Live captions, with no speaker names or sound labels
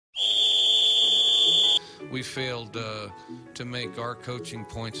we failed to make our coaching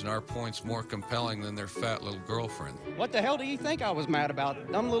points and our points more compelling than their fat little girlfriend. What the hell do you think I was mad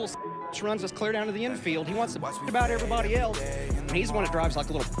about? Dumb little runs us clear down to the infield. He wants to about everybody else, and he's the one that drives like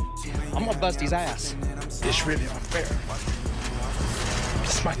a little. I'm gonna bust his ass. It's really unfair.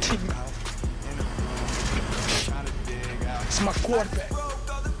 It's my team. It's my quarterback.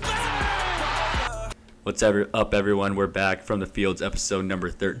 What's up, everyone? We're back from the fields, episode number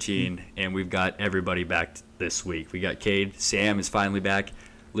 13, and we've got everybody back this week. We got Cade, Sam is finally back,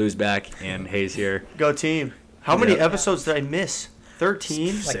 Lou's back, and Hayes here. Go team. How many episodes did I miss?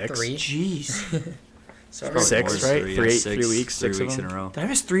 13? Like 3. Jeez. So 6, right? 3 weeks, 3 weeks in a row. Did I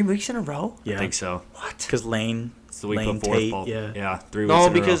miss 3 weeks in a row? Yeah. I think so. What? Because Lane, It's the week Lane before. Tate, yeah. 3 weeks in a row.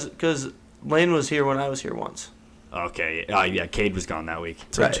 No, because Lane was here when I was here once. Okay, yeah, Cade was gone that week.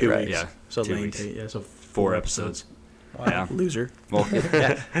 So Right, 2 right. weeks. Yeah, So 2 Lane weeks. Tate, yeah. So 4 episodes. Wow. Yeah. Loser. Well,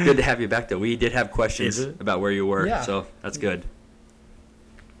 good to have you back, though. We did have questions Is it? about where you were, Yeah. so that's good.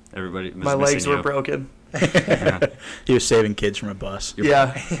 Everybody was My legs missing were you. broken. Yeah. He was saving kids from a bus.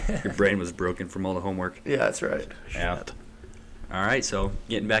 Yeah. Your brain was broken from all the homework. Yeah, that's right. Yeah. Shit. All right, so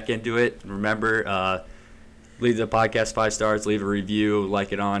getting back into it. Remember, leave the podcast 5 stars, leave a review,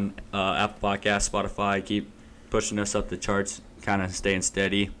 like it on Apple Podcasts, Spotify. Keep pushing us up the charts, kind of staying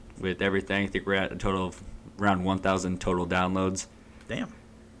steady with everything. I think we're at a total of around 1,000 total downloads Damn.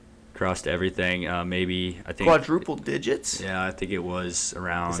 across everything. Maybe, I think. Quadruple digits? Yeah, I think it was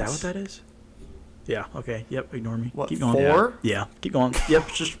around. Is that what that is? Yeah, okay. Yep, ignore me. What, Keep going. 4? Yeah, keep going. Yep,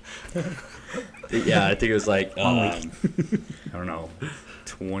 just Yeah, I think it was like, One I don't know,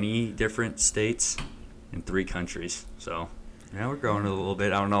 20 different states in 3 countries. So, yeah, we're growing a little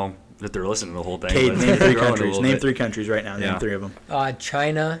bit. I don't know if they're listening to the whole thing. Cade, but name we're 3 growing a countries. little Name bit. 3 countries right now. Yeah. Name 3 of them.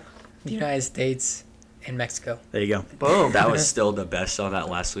 China, the United States, and Mexico. There you go. Boom. That was still the best on that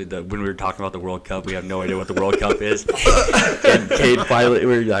last week. When we were talking about the World Cup, we have no idea what the World Cup is. And Cade finally,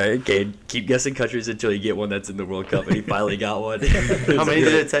 we were like, Cade, keep guessing countries until you get one that's in the World Cup. And he finally got one. How many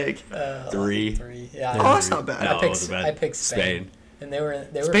did it take? 3. 3. Yeah. Oh, that's not bad. No, I it wasn't bad. picked Spain. And they were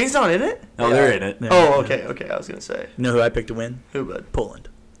Spain's not in it? No, they're in it. Yeah. Oh, okay, I was going to say. You know who I picked to win? Who, bud? Poland.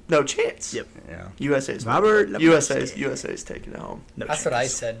 No chance. Yep. Yeah. USA's Robert USA's taking it home. No That's what I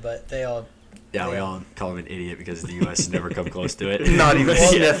chance. said, but they all. Yeah, we all call him an idiot because the U.S. has never come close to it. Not even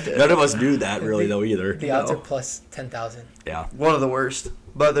Well, sniffed it. None of us knew that really, though, either. The odds No. are plus 10,000. Yeah. One of the worst.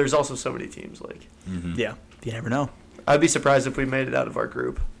 But there's also so many teams. Like, Mm-hmm. Yeah, you never know. I'd be surprised if we made it out of our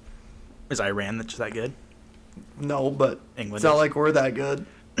group. Is Iran just that good? No, but England it's not is. like we're that good.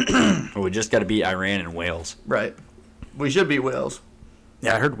 Well, we just got to beat Iran and Wales Right. We should beat Wales.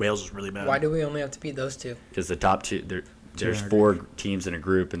 Yeah, I heard Wales was really bad. Why do we only have to beat those 2? because the top 2, there's 200. 4 teams in a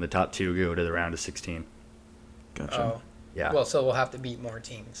group, and the top 2 go to the round of 16. Gotcha. Oh. Yeah. Well, so we'll have to beat more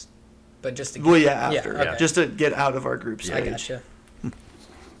teams. But just to get. Well, yeah, after. okay. Just to get out of our group I stage. gotcha.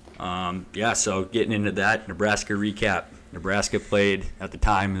 Yeah, so getting into that, Nebraska Recap. Nebraska played, at the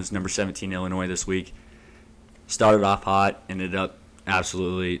time, it was number 17 Illinois this week. Started off hot, ended up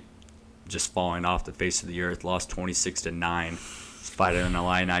absolutely just falling off the face of the earth. Lost 26-9. Fighter and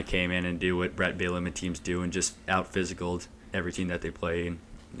Illini came in and do what Brett Bielema and teams do and just out-physicaled every team that they play and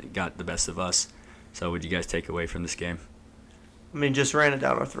got the best of us. So what did you guys take away from this game? I mean, just ran it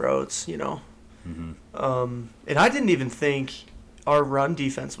down our throats, you know. Mm-hmm. And I didn't even think our run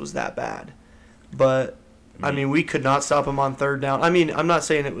defense was that bad. But, I mean, we could not stop them on third down. I mean, I'm not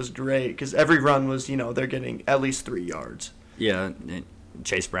saying it was great because every run was, you know, they're getting at least 3 yards. Yeah,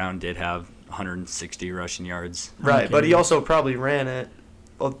 Chase Brown did have 160 rushing yards. Right, Okay. but he also probably ran it.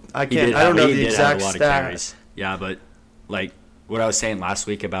 Well, I He can't. did I don't have- know he the did have exact a lot of stat. carries. Yeah, but like what I was saying last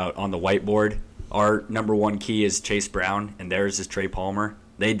week about on the whiteboard, our number 1 key is Chase Brown, and theirs is Trey Palmer.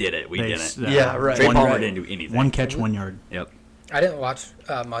 They did it. We didn't. Yeah, right. Trey One Palmer right. didn't do anything. 1 catch, 1 yard. Yep. I didn't watch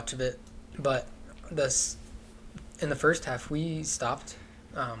much of it, but in the first half, we stopped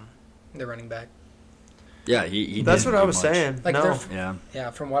the running back. Yeah, he That's didn't what I do was much. saying. Like, No. Yeah,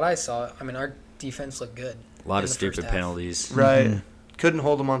 Yeah, from what I saw, I mean, our defense looked good. a lot in of the stupid first half. penalties. Right. Mm-hmm. Couldn't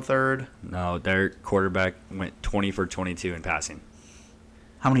hold them on third. No, their quarterback went 20 for 22 in passing.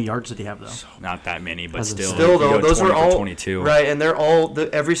 How many yards did he have, though? Not that many, but Doesn't- still. Still, if you though, go those 20 were for all 22. right, and they're all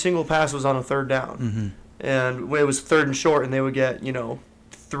every single pass was on a third down, Mm-hmm. and when it was third and short, and they would get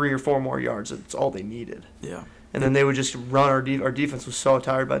 3 or 4 more yards. That's all they needed, Yeah. and then they would just run. Our defense was so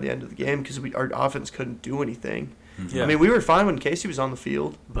tired by the end of the game because our offense couldn't do anything. Yeah. I mean, we were fine when Casey was on the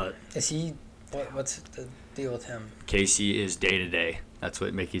field. But Is he? What's the deal with him? Casey is day-to-day. That's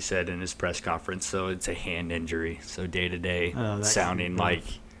what Mickey said in his press conference. So it's a hand injury. So day-to-day, Oh, that sounding could be like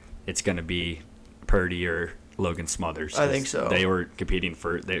it's going to be Purdy or Logan Smothers. I think so. They were competing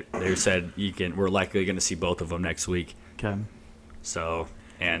for. They said we're likely going to see both of them next week. Okay. So,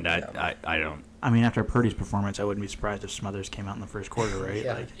 and I don't. I mean, after Purdy's performance, I wouldn't be surprised if Smothers came out in the first quarter, right?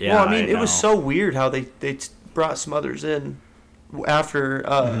 Yeah. Like, Yeah, well, I mean, it was know. so weird how they brought Smothers in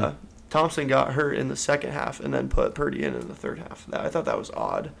after Thompson got hurt in the second half and then put Purdy in the third half. I thought that was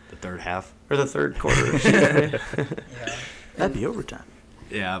odd. The third half. Or the third quarter. excuse me. Yeah. that'd be overtime.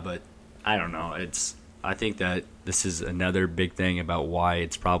 Yeah, but I don't know. I think that this is another big thing about why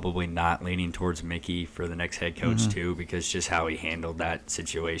it's probably not leaning towards Mickey for the next head coach too, because just how he handled that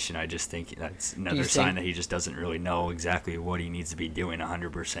situation. I just think that's another sign that he just doesn't really know exactly what he needs to be doing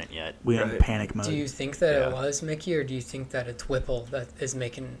 100% yet. We're in panic mode. Do you think that Yeah. it was Mickey, or do you think that it's Whipple that is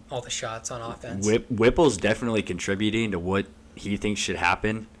making all the shots on offense? Whipple's definitely contributing to what he thinks should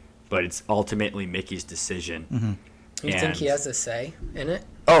happen, but it's ultimately Mickey's decision. You think he has a say in it?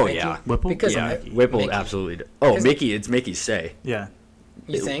 Oh, Mickey? yeah. Whipple? Because Yeah, Mickey. Whipple absolutely does. Oh, Because- Mickey, it's Mickey's say. Yeah.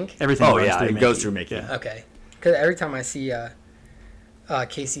 You think? Everything Oh, runs yeah, through it Mickey. goes through Mickey. Yeah. Okay. Because every time I see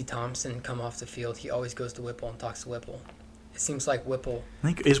Casey Thompson come off the field, he always goes to Whipple and talks to Whipple. It seems like Whipple. I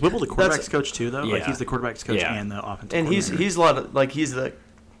think is Whipple the quarterback's coach too, though. Like Yeah. he's the quarterback's coach Yeah. and the offensive. And he's coordinator. a lot of, like, he's the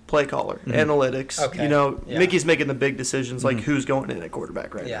play caller, analytics. Okay. You know, Yeah. Mickey's making the big decisions, like who's going in at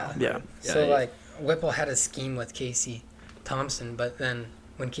quarterback right Yeah. now. Yeah. So, Yeah. like, Whipple had a scheme with Casey Thompson, but then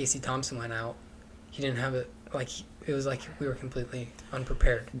when Casey Thompson went out, he didn't have it. Like, it was like we were completely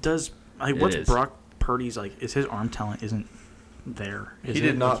unprepared. What's is. Brock Purdy's like? Is his arm talent isn't there? Is He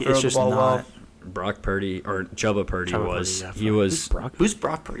did it? not Like, throw it's the just ball not, well. Brock Purdy, or Chubba Purdy Chubba was. Purdy, yeah, He fuck. was Who's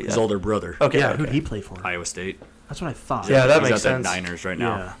Brock Purdy? his older brother. Okay. Yeah, okay. who'd he play for? Iowa State. That's what I thought. Yeah, that He's makes at the sense. Niners right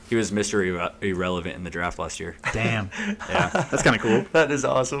now. Yeah. He was Mr. Irrelevant in the draft last year. Damn. Yeah. That's kind of cool. That is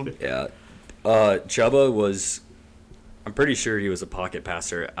awesome. Yeah. Chubba was, I'm pretty sure he was a pocket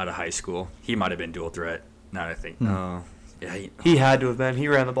passer out of high school. He might have been dual threat. Now that I think. Yeah. He had to have been. He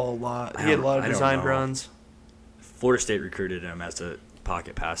ran the ball a lot. He had a lot of I don't designed know. runs. Florida State recruited him as a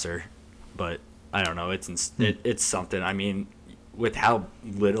pocket passer, but I don't know. It's something. I mean, with how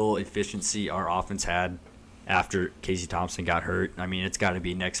little efficiency our offense had after Casey Thompson got hurt, I mean, it's got to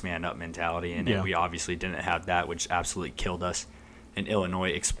be next man up mentality, and Yeah. we obviously didn't have that, which absolutely killed us. And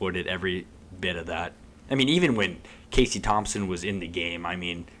Illinois exploited every bit of that. I mean, even when Casey Thompson was in the game, I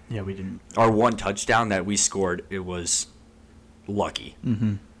mean, Yeah, we didn't. our one touchdown that we scored, it was lucky.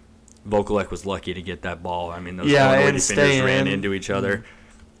 Mm-hmm. Vokalek was lucky to get that ball. I mean, those Illinois and defenders stay ran in. into each other,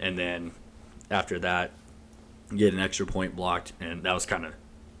 and then after that, get an extra point blocked, and that was kind of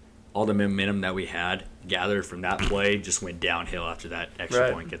all the momentum that we had gathered from that play just went downhill after that extra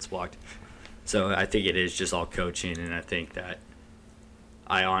Right. point gets blocked. So I think it is just all coaching, and I think that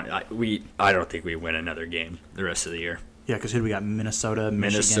I don't think we win another game the rest of the year. Yeah, because who we got? Minnesota,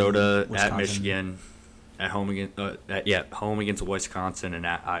 Minnesota Michigan, at Michigan, at home against home against Wisconsin, and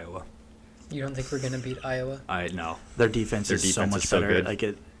at Iowa. You don't think we're going to beat Iowa? I know. Their defense Their is so defense much is so better. good.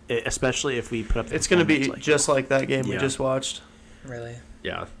 Like especially if we put up. the It's going to be performance, just like that game we Yeah. just watched. Really?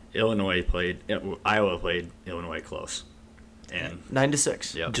 Yeah, Iowa played Illinois close, and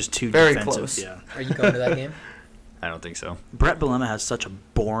 9-6. yeah, just too Very defensive. close. Yeah. Are you going to that game? I don't think so. Brett Bielema has such a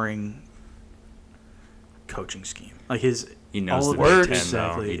boring coaching scheme. Like He knows all the of Big it- Ten,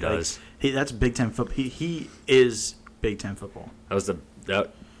 exactly. though. He does. That's Big Ten football. He is Big Ten football. That was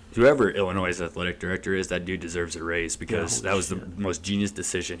whoever Illinois' athletic director is, that dude deserves a raise because Yeah, that was the shit. most genius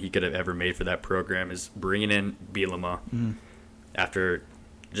decision he could have ever made for that program, is bringing in Bielema after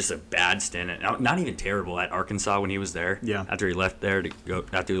just a bad stint, not even terrible at Arkansas when he was there. Yeah. After he left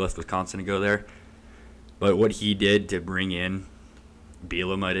Wisconsin to go there, but what he did to bring in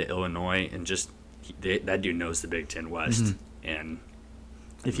Bielema to Illinois, and just that dude knows the Big Ten West, and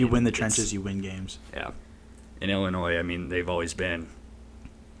If you win the it's- trenches, you win games. yeah. In Illinois, I mean, they've always been.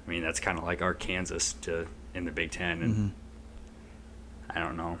 I mean, that's kind of like our Kansas in the Big Ten, and I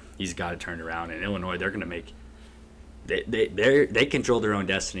don't know. He's got to turn it around. In Illinois, they're going to make. They control their own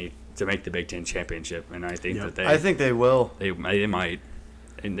destiny to make the Big Ten championship, and I think that I think they will. they might,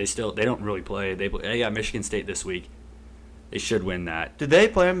 and they don't really play. They got Michigan State this week. They should win that. Did they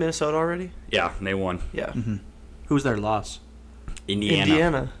play in Minnesota already? Yeah, and they won. Yeah. Who was their loss?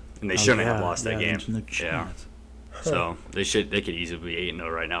 Indiana. And they shouldn't have yeah, lost that game. there's no Yeah. chance. So they could easily be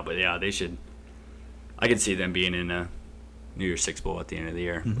 8-0 right now, but yeah, they should. I could see them being in a New Year's Six Bowl at the end of the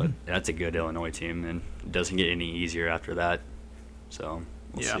year, but that's a good Illinois team, and it doesn't get any easier after that. So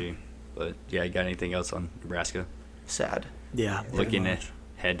we'll Yeah. see. But yeah, you got anything else on Nebraska? Sad. Yeah. Looking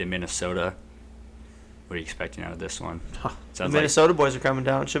ahead to Minnesota. What are you expecting out of this one? The Sounds Minnesota boys are coming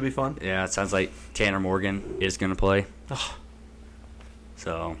down. It should be fun. yeah, it sounds like Tanner Morgan is going to play. Ugh.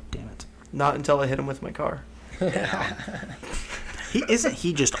 So Damn it. Not until I hit him with my car. Isn't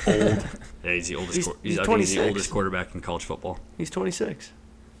he just old? Yeah, he's the oldest. He's I think he's the 26. oldest quarterback in college football. He's 26.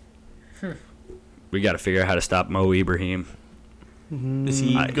 We got to figure out how to stop Mo Ibrahim. Is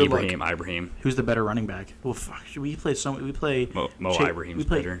he? Good luck. Ibrahim. Who's the better running back? Well, fuck. We play We play Mo Ibrahim's we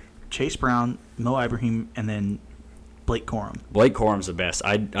play better. Chase Brown, Mo Ibrahim, and then Blake Corum. Blake Corum's the best.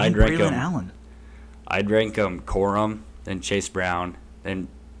 I'd And rank Braylon him. Allen. I'd rank him Corum, then Chase Brown, then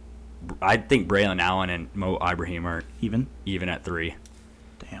I think Braylon Allen and Mo Ibrahim are Even at 3.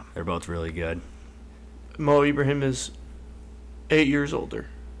 Damn. They're both really good. Mo Ibrahim is 8 years older.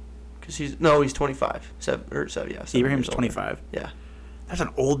 Cause he's 25. 7 yeah. 7 Ibrahim's years older. 25. Yeah, That's an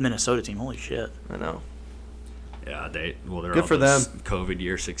old Minnesota team. Holy shit. I know. Yeah, they're Good all for those them. COVID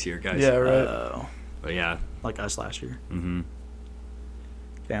year, 6-year guys. Yeah, right. But yeah. Like us last year. Mm-hmm.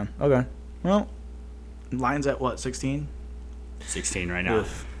 Damn. Okay. Well, Lions at what? 16. 16 right now.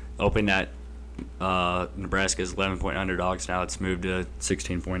 Oof. Hoping that Nebraska's 11-point underdogs. Now it's moved to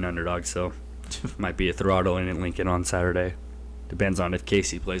 16-point underdogs, so might be a throttle in Lincoln on Saturday. Depends on if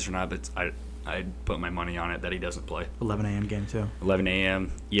Casey plays or not, but I'd put my money on it that he doesn't play. 11 a.m. game too. 11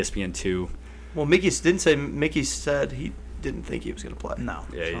 a.m. ESPN 2. Well, Mickey said he didn't think he was going to play. No.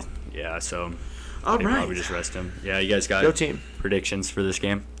 Yeah, so All they right. probably just rest him. Yeah, you guys got Go team. predictions for this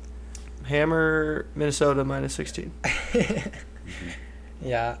game? Hammer Minnesota minus 16.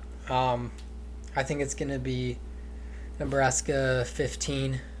 Yeah. I think it's going to be Nebraska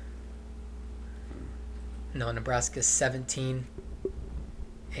 15. No, Nebraska 17.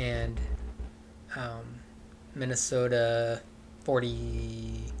 And Minnesota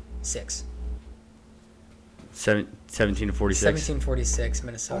 46. 17 to 46. 17-46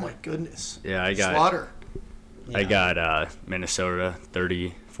 Minnesota. Oh my goodness. Yeah, I got Slaughter. I got Minnesota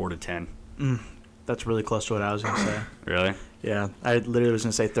 34 to 10. That's really close to what I was going to say. Really? Yeah. I literally was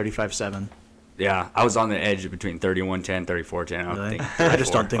going to say 35-7. Yeah, I was on the edge between 31-10, 34-10. Really? Think I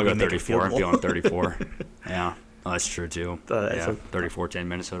just don't think I'll we go make a 34. field I'm goal. feeling 34. Yeah, well, that's true too. That's Yeah, 34-10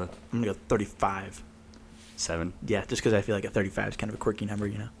 Minnesota. I'm going to go 35. 7. Yeah, just because I feel like a 35 is kind of a quirky number,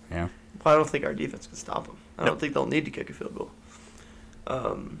 you know? Yeah. Well, I don't think our defense can stop them. I don't Nope. think they'll need to kick a field goal.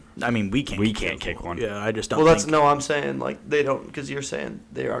 I mean, we can't. We can't kick one. Yeah, I just don't. Well, that's think, no. I'm saying like they don't because you're saying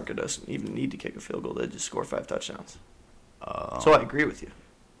they aren't going to even need to kick a field goal. They just score 5 touchdowns. So I agree with you.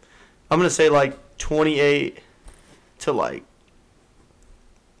 I'm going to say like 28 to like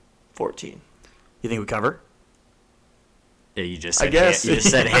 14. You think we cover? Yeah, you just I said guess. you just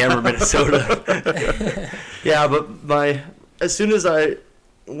said hammer Minnesota. Yeah, but as soon as I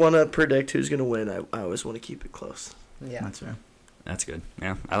want to predict who's going to win, I always want to keep it close. Yeah. That's fair. That's good.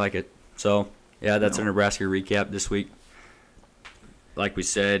 Yeah, I like it. So, yeah, that's our Nebraska recap this week. Like we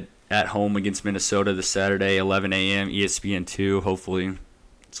said, at home against Minnesota this Saturday, 11 a.m., ESPN 2. Hopefully,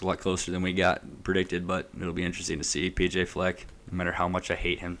 it's a lot closer than we got predicted, but it'll be interesting to see PJ Fleck, no matter how much I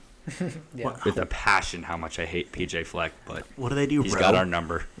hate him. Yeah. With a passion how much I hate PJ Fleck, but What do they do? he's row? got our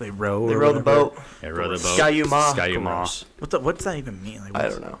number. They row. They or row the whatever? boat. Yeah, row the boat. Sky-U-Ma. Sky-U-Ma. Gross. What's that even mean? Like, I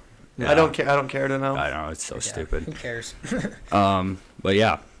what's- don't know. Yeah. I don't care. I don't care to know. I know, it's so Yeah, stupid. Who cares? But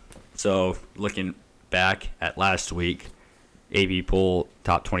yeah, so looking back at last week, AP poll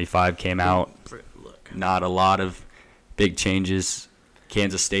top 25 came out. Not a lot of big changes.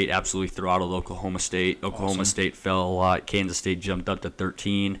 Kansas State absolutely throttled Oklahoma State. Oklahoma State fell a lot. Kansas State jumped up to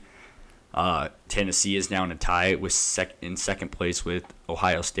 13. Tennessee is now in a tie with in second place with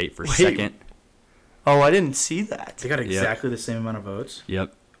Ohio State for second. Oh, I didn't see that. They got exactly the same amount of votes.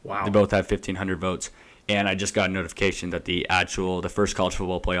 Yep. Wow. They both have 1,500 votes. And I just got a notification that the first college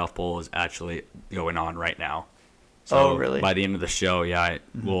football playoff poll is actually going on right now. So Oh, really? By the end of the show,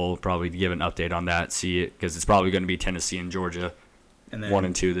 we'll probably give an update on that, see it, because it's probably going to be Tennessee and Georgia, And then 1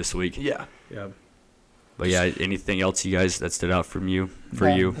 and 2 this week. Yeah. Yeah. But yeah, anything else you guys that stood out from you Who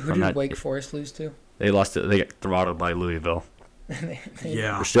from did that? Wake Forest lose to? They lost. They got throttled by Louisville.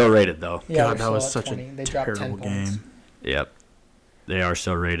 Yeah. They're still rated though. Yeah, God, they're that was still at such 20. a They dropped 10 terrible points. game. Yep. They are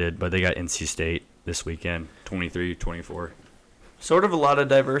still rated, but they got NC State this weekend, 23-24. Sort of a lot of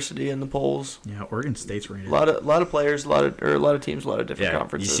diversity in the polls. Yeah, Oregon State's rated. A lot of players, a lot of teams, a lot of different Yeah,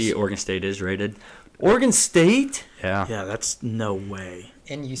 conferences. you see Oregon State is rated. Oregon State, Yeah. Yeah, that's no way.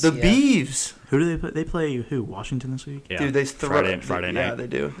 And UCF. the Beavs. Who do they play? They play who? Washington this week? Yeah. Dude, they Friday night. Yeah, they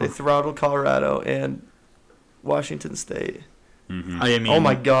do. They throttled Colorado and Washington State. Mm-hmm. I mean, Oh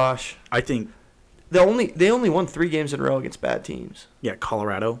my gosh. I think They only won 3 games in a row against bad teams.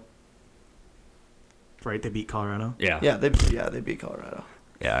 Colorado. Right, they beat Colorado. Yeah. Yeah, they beat Colorado.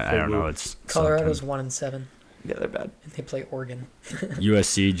 Yeah, I don't know. It's Colorado's something. 1-7, Yeah, they're bad. and they play Oregon.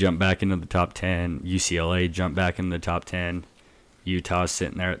 USC jumped back into the top 10. UCLA jumped back into the top 10. Utah's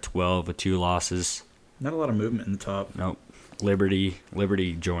sitting there at 12 with 2 losses. Not a lot of movement in the top. Nope. Liberty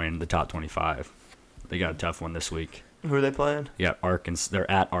joined the top 25. They got a tough one this week. Who are they playing? Yeah, Arkansas. They're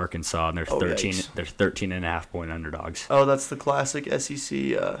at Arkansas, and they're 13. Yikes. They're 13.5 point underdogs. Oh, that's the classic SEC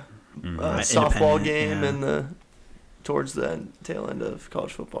softball Independent, game yeah. towards the tail end of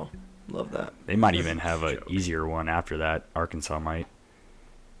college football. Love that. They might even have an easier one after that. Arkansas might,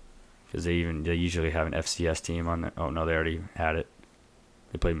 because they usually have an FCS team on the. Oh no, they already had it.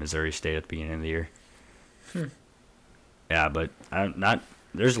 They played Missouri State at the beginning of the year. Yeah, but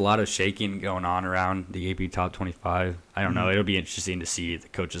there's a lot of shaking going on around the AP Top 25. I don't know. It'll be interesting to see the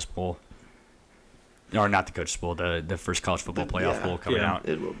Coaches Bowl. Or not the Coaches Bowl, the first college football playoff bowl coming out.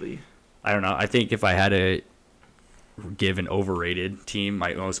 It will be. I don't know. I think if I had to give an overrated team,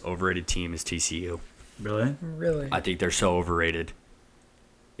 my most overrated team is TCU. Really? Really? I think they're so overrated.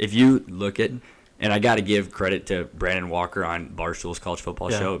 If you look at, and I got to give credit to Brandon Walker on Barstool's college football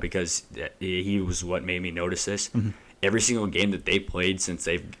show, because he was what made me notice this. Every single game that they played since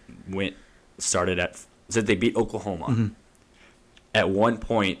they since they beat Oklahoma, at one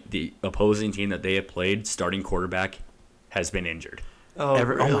point the opposing team that they had played, starting quarterback, has been injured. Oh, Oh my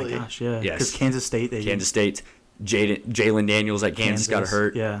really? gosh, yeah. Yes. Because Kansas State, Jalen Daniels at Kansas got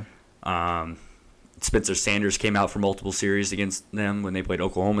hurt. Yeah. Spencer Sanders came out for multiple series against them when they played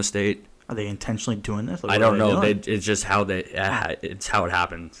Oklahoma State. Are they intentionally doing this? I don't know. It's just how it's how it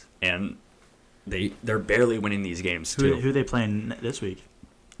happens, and they're barely winning these games too. Who are they playing this week?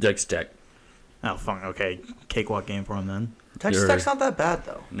 Texas Tech, Oh, fine. Okay. Cakewalk game for them then. Texas Tech's not that bad,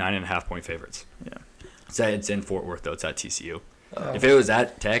 though. 9.5 point favorites. Yeah. It's in Fort Worth though. It's at TCU. If it was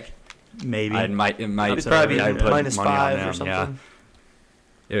at Tech, Maybe. it might It'd probably be I'd put minus money on 5 them, or something. Yeah.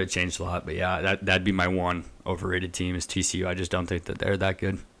 It would change a lot, but yeah, that'd be my one overrated team is TCU. I just don't think that they're that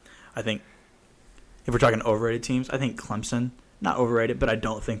good. I think if we're talking overrated teams, I think Clemson, not overrated, but I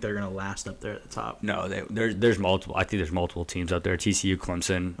don't think they're going to last up there at the top. No, there's multiple. I think there's multiple teams out there. TCU,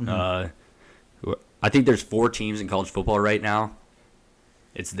 Clemson. I think there's 4 teams in college football right now.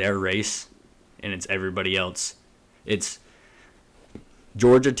 It's their race, and it's everybody else. It's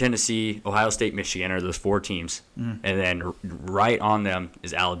Georgia, Tennessee, Ohio State, Michigan are those 4 teams, and then right on them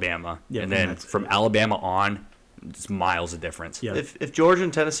is Alabama, Yeah, and then that's- from Alabama on, it's miles of difference. Yeah. If Georgia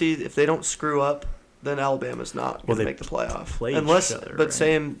and Tennessee, if they don't screw up, then Alabama's not going to they make the playoff. play Unless, each other, but right?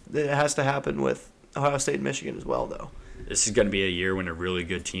 same, it has to happen with Ohio State and Michigan as well, though. This is going to be a year when a really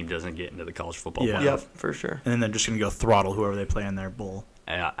good team doesn't get into the college football Yeah. playoff. Yep, for sure. And then they're just going to go throttle whoever they play in their bowl.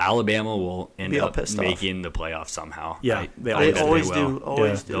 Alabama will end Be all up pissed off. making the playoff somehow. Yeah, They always always will. do.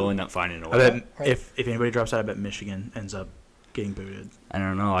 Always Yeah. They'll do. end up finding a I way. bet if anybody drops out, I bet Michigan ends up getting booted. I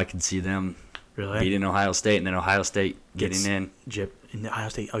don't know. I can see them Really? beating Ohio State and then Ohio State getting Gets in. Gypped. And Ohio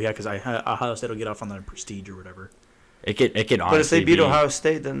State. Oh, yeah, because Ohio State will get off on their prestige or whatever. It could honestly But if they beat be, Ohio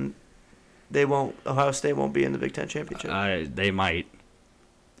State, then they won't. Ohio State won't be in the Big Ten championship. They might.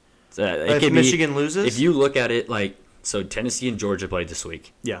 If Michigan loses, If you look at it so Tennessee and Georgia played this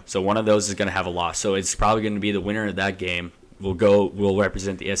week. Yeah. So one of those is going to have a loss. So it's probably going to be the winner of that game will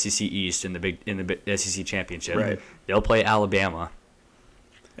represent the SEC East in the SEC championship. Right. They'll play Alabama.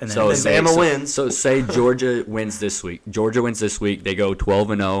 And then, So then Bama wins. So say Georgia wins this week. Georgia wins this week. They go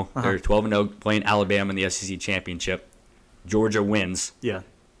 12-0. They're 12-0 playing Alabama in the SEC championship. Georgia wins yeah,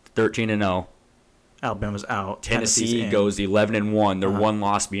 13-0. Alabama's out. Tennessee Tennessee's in. goes 11-1. Their one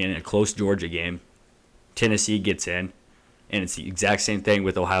loss being a close Georgia game. Tennessee gets in, and it's the exact same thing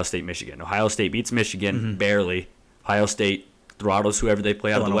with Ohio State, Michigan. Ohio State beats Michigan barely. Ohio State throttles whoever they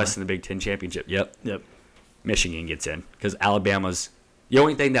play out of the Illinois. West in the Big Ten championship. Yep. Yep. Michigan gets in because Alabama's the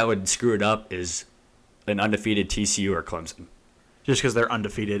only thing that would screw it up is an undefeated TCU or Clemson. Just because they're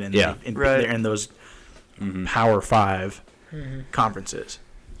undefeated and Yeah. Right. they're in those Power 5 conferences.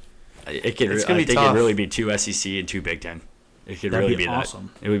 It could. It's I gonna be think tough. it'd really be 2 SEC and 2 Big Ten. It could That'd really be be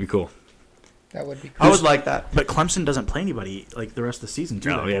awesome. that. It would be cool. That would be I cool. would like that. But Clemson doesn't play anybody like the rest of the season, do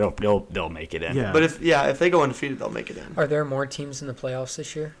No, they? yeah, they'll make it in. Yeah. But if they go undefeated, they'll make it in. Are there more teams in the playoffs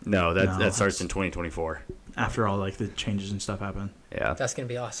this year? No, that No, starts in 2024. After all like the changes and stuff happen. Yeah. That's going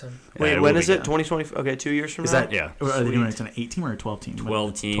to be awesome. Yeah, Wait, it when will is be it? done. 2020? Okay, 2 years from Is now. that Yeah. Or are they doing Sweet. it an 8-team or a 12-team?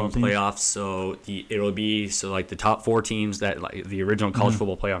 12-team 12 teams? playoffs. So it'll be the top 4 teams that the original college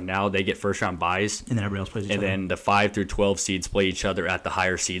football playoff. Now they get first round buys, And then everybody else plays each and other. then the 5 through 12 seeds play each other at the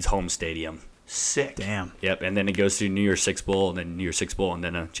higher seeds home stadium. Sick. Damn. Yep, and then it goes through New Year's Six Bowl, and then New Year's Six Bowl, and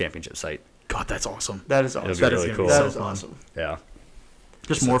then a championship site. God, that's awesome. That is awesome. It'll be That is really gonna cool. be That so is fun. awesome. Yeah.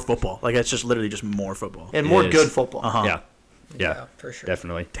 Just more football. Like it's just literally just more football. And It more is. good football. Uh-huh. Yeah, for sure.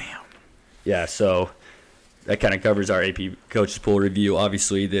 definitely. Damn. Yeah, so that kind of covers our AP coaches poll review.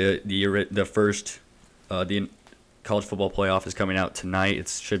 Obviously, the first the college football playoff is coming out tonight. It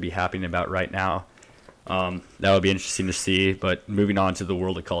should be happening about right now. That would be interesting to see. But moving on to the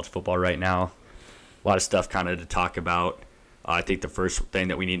world of college football right now, a lot of stuff kind of to talk about. I think the first thing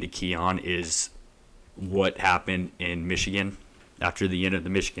that we need to key on is what happened in Michigan after the end of the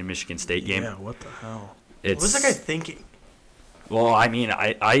Michigan State game. Yeah, what the hell? What was that guy thinking? Well, I mean,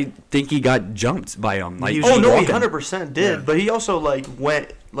 I think he got jumped by him. Like, He 100% did. Yeah. But he also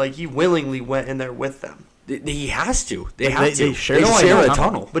he willingly went in there with them. He has to. They share a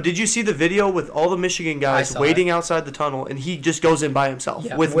tunnel. But did you see the video with all the Michigan guys waiting outside the tunnel, and he just goes in by himself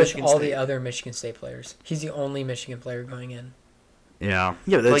with Michigan all State. the other Michigan State players? He's the only Michigan player going in. Yeah.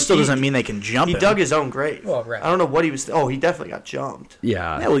 Yeah, but that still doesn't mean they can jump He him. dug his own grave. Well, right. I don't know what he was. He definitely got jumped.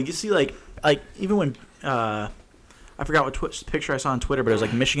 Yeah. Yeah, well, you see, like even when I forgot what picture I saw on Twitter, but it was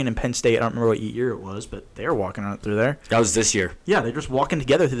like Michigan and Penn State. I don't remember what year it was, but they were walking on through there. That was this year. Yeah, they're just walking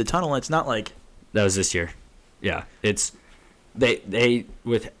together through the tunnel. It's not like that was this year. Yeah, it's they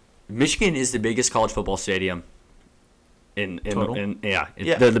with Michigan is the biggest college football stadium in total.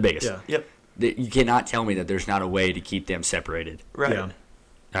 They're the biggest. Yeah. Yep. You cannot tell me that there's not a way to keep them separated. Right. Yeah.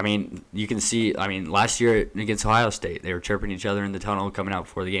 I mean, you can see. I mean, last year against Ohio State, they were chirping each other in the tunnel coming out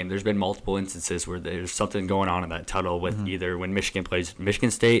before the game. There's been multiple instances where there's something going on in that tunnel with either when Michigan plays Michigan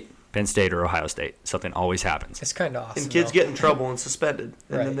State, Penn State, or Ohio State. Something always happens. It's kind of awesome. And kids get in trouble and suspended,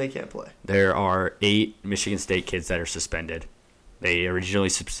 and then they can't play. There are 8 Michigan State kids that are suspended. They originally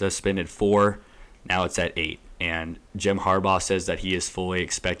suspended 4. Now it's at 8. And Jim Harbaugh says that he is fully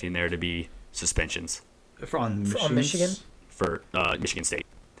expecting there to be suspensions on Michigan for Michigan State.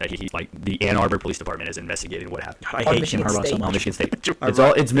 That he like the Ann Arbor Police Department is investigating what happened. I hate Jim Harbaugh so much. On Michigan State.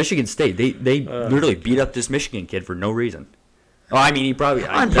 It's Michigan State. They literally beat up this Michigan kid for no reason. Oh, I mean, he probably.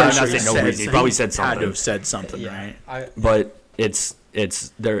 I'm pretty sure he probably said something. Had to have said something, right? But it's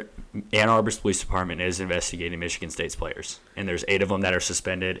their Ann Arbor's Police Department is investigating Michigan State's players, and there's 8 of them that are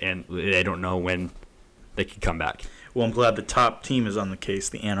suspended, and they don't know when they could come back. Well, I'm glad the top team is on the case,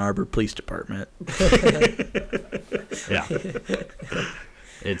 the Ann Arbor Police Department. Yeah.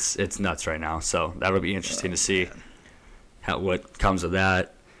 It's nuts right now, so that'll be interesting to see what comes of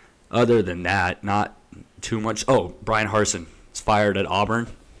that. Other than that, not too much. Oh, Bryan Harsin is fired at Auburn.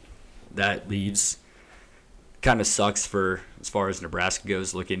 That leaves kind of sucks for as far as Nebraska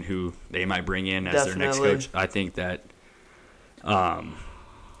goes, looking who they might bring in as their next coach. I think that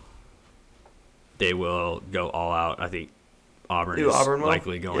they will go all out. I think Auburn is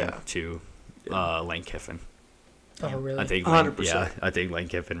likely going to Lane Kiffin. Oh, really? I think 100%. I think Lane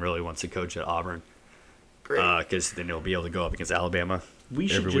Kiffin really wants to coach at Auburn. Great. Because then he'll be able to go up against Alabama. We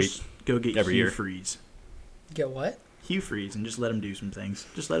should just go get Hugh Freeze. Get what? Hugh Freeze, and just let him do some things.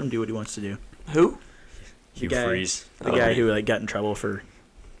 Just let him do what he wants to do. Who? Hugh Freeze. The guy who got in trouble for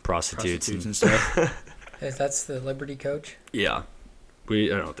prostitutes and stuff. That's the Liberty coach? Yeah. I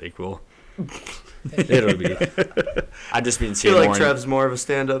don't think we'll. It'll be. I've just been seeing I feel like Trev's more of a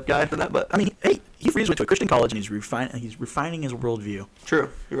stand-up guy than that, but I mean, hey, Hugh Freeze went to a Christian college and he's refining his worldview. True.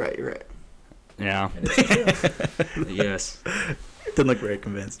 You're right. Yeah. Yes. Didn't look very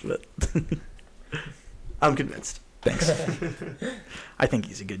convinced, but I'm convinced. Thanks. I think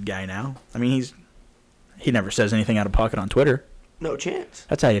he's a good guy now. I mean, he never says anything out of pocket on Twitter. No chance.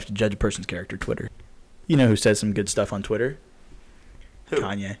 That's how you have to judge a person's character, Twitter. You know who says some good stuff on Twitter? Who?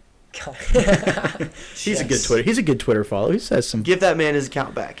 Kanye. He's a good Twitter. He's a good Twitter follow. He says some. Give that man his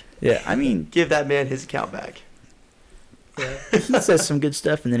account back. Yeah, I mean, give that man his account back. Yeah. He says some good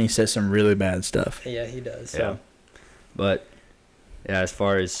stuff and then he says some really bad stuff. Yeah, he does. Yeah. But yeah, as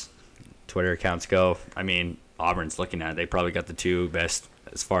far as Twitter accounts go, I mean, Auburn's looking at it. They probably got the 2 best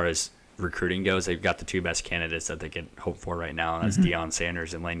as far as recruiting goes. They've got the 2 best candidates that they can hope for right now, and that's Deion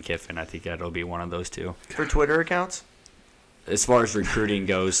Sanders and Lane Kiffin. I think that'll be one of those 2. For Twitter accounts? As far as recruiting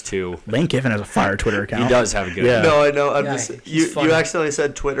goes, too. Lane Kiffin has a fire Twitter account. He does have a good. Yeah. No, I know. I'm Yeah, just you accidentally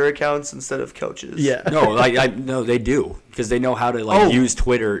said Twitter accounts instead of coaches. Yeah. No, they do because they know how to use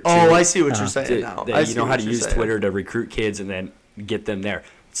Twitter. I see what you're saying now. You know how to use Twitter to recruit kids and then get them there.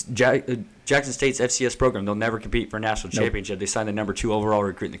 Jackson State's FCS program, they'll never compete for a national championship. They signed the number 2 overall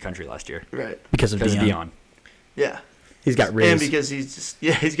recruit in the country last year. Right. Because of Deion. Yeah. He's got Riz. And because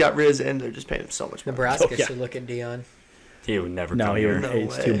he's got Riz, and they're just paying him so much money. Nebraska should look at Deion. He would never come here. here.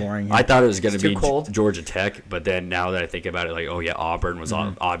 It's too boring. I thought it was going to be cold. Georgia Tech, but then now that I think about it, Auburn was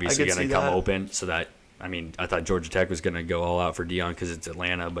obviously going to come open. So that, I thought Georgia Tech was going to go all out for Deion because it's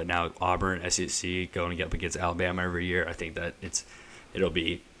Atlanta, but now Auburn, SEC, going up against Alabama every year. I think that it'll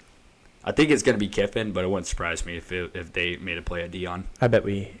be. I think it's going to be Kiffin, but it wouldn't surprise me if they made a play at Deion. I bet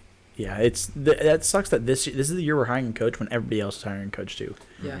we. Yeah, that sucks that this is the year we're hiring a coach when everybody else is hiring a coach too.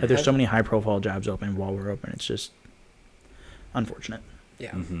 Yeah. Like, there's so many high profile jobs open while we're open. It's just unfortunate.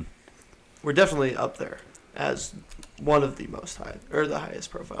 Yeah. Mm-hmm. we're definitely up there as one of the most high or the highest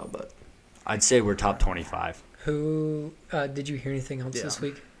profile. But I'd say we're top 25. Who did you hear anything else this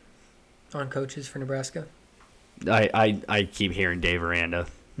week on coaches for Nebraska? I keep hearing Dave Aranda.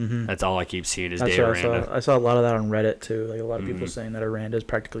 Mm-hmm. That's all I keep seeing is That's Dave what Aranda. I saw a lot of that on Reddit too. Like a lot of people saying that Aranda is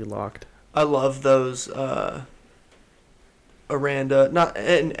practically locked. I love those Aranda, not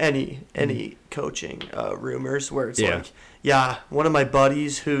in any coaching rumors where it's like, yeah, one of my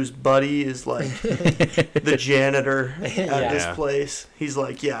buddies whose buddy is like the janitor at this place. He's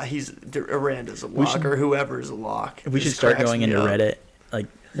like, yeah, Aranda's a lock or whoever's a lock. We should start going into Reddit, like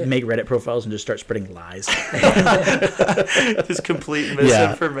make Reddit profiles and just start spreading lies. Just complete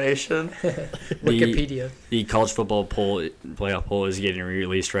misinformation. Wikipedia. The college football playoff poll is getting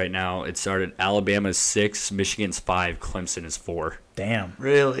released right now. It started Alabama's 6, Michigan's 5, Clemson is 4. Damn.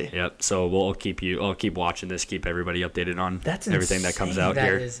 Really? Yep. So I'll keep watching this, keep everybody updated on That's everything that comes insane. out That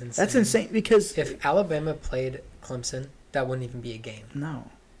here. is insane. That's insane because If Alabama played Clemson, that wouldn't even be a game. no,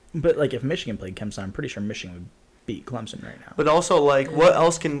 but like if Michigan played Clemson, I'm pretty sure Michigan would beat Clemson right now. But also, like, what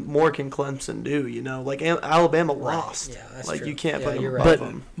else can Clemson do? You know, like Alabama Right. lost. Yeah, that's like true. you can't put them you're above right.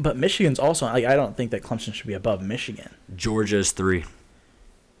 them. But Michigan's also like I don't think that Clemson should be above Michigan. Georgia's 3.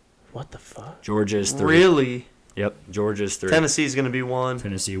 What the fuck? Georgia's 3. Really? Yep. Georgia's 3. Tennessee's going to be one.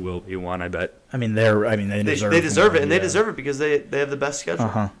 Tennessee will be 1, I bet. I mean they deserve They deserve one, it, and they yeah. deserve it because they have the best schedule,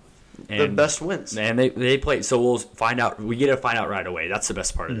 Uh-huh. the And best wins. And they play, so we'll find out. We get to find out right away. That's the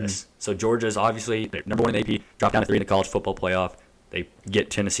best part of this. So Georgia's obviously they're number 1 in the AP, dropped down to 3 in the college football playoff. They get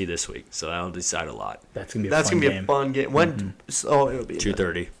Tennessee this week, so that'll decide a lot. That's gonna be A fun game. When? Oh, it'll be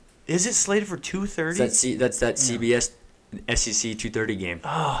 2:30. Is it slated for 2:30? That's that CBS SEC 2:30 game.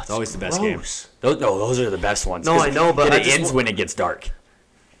 Oh, It's always the best gross. game. Those are the best ones. No, 'Cause I know, but it I just ends when it gets dark.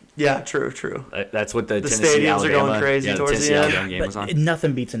 Yeah, true. That's what the Tennessee stadiums are Alabama, going crazy yeah, towards Tennessee the end. Alabama game was on. But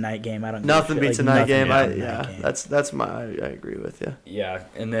nothing beats a night game. I don't. Nothing give a beats shit. a night Like, game. nothing Yeah, beats a night game. that's I agree with you. Yeah,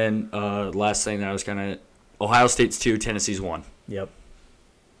 and then last thing that I was kind of Ohio State's 2, Tennessee's 1. Yep.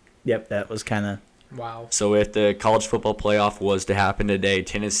 That was kind of. Wow. So if the college football playoff was to happen today,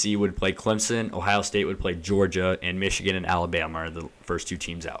 Tennessee would play Clemson, Ohio State would play Georgia, and Michigan and Alabama are the first 2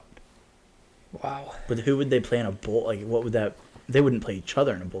 teams out. Wow. But who would they play in a bowl? Like what would that? They wouldn't play each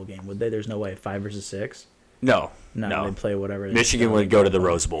other in a bowl game, would they? There's no way 5 versus 6. No. They'd play whatever. Michigan would go to the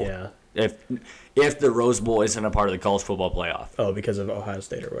Rose Bowl. Yeah. If the Rose Bowl isn't a part of the college football playoff. Oh, because of Ohio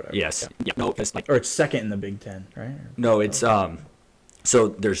State or whatever. Yes. Yeah. No, it's like Or it's second in the Big Ten, right? no, it's so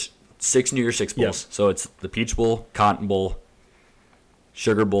there's 6 New Year's Six bowls. Yep. So it's the Peach Bowl, Cotton Bowl,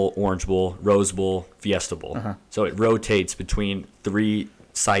 Sugar Bowl, Orange Bowl, Rose Bowl, Fiesta Bowl. Uh-huh. So it rotates between 3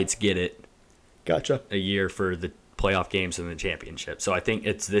 sites get it Gotcha. a year for the playoff games and the championship. So I think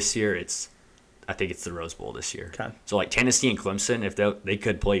it's this year. I think it's the Rose Bowl this year. Okay. So like Tennessee and Clemson, if they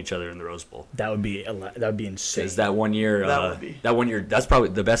could play each other in the Rose Bowl. That would be insane. Because that one year, That would be. that's probably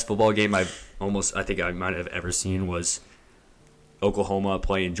the best football game I think I might have ever seen was Oklahoma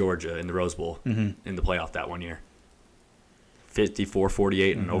playing Georgia in the Rose Bowl in the playoff that one year.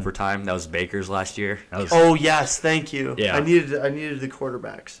 54-48 in overtime. That was Baker's last year. That was, Oh yes, thank you. Yeah. I needed the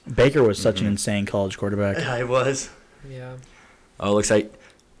quarterbacks. Baker was such an insane college quarterback. I was. Yeah. it looks like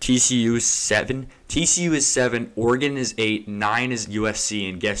TCU is 7. TCU is 7. Oregon is 8. 9 is USC.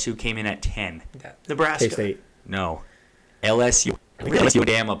 And guess who came in at 10? Nebraska. K-State. No. LSU. LSU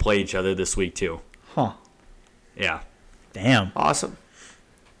and Bama play each other this week too. Huh. Yeah. Damn. Awesome.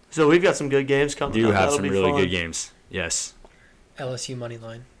 So we've got some good games coming. Do up. have That'll some be really fun. good games. Yes. LSU money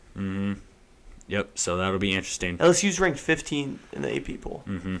line. Mm-hmm. Yep. So that'll be interesting. LSU's ranked 15 in the AP poll,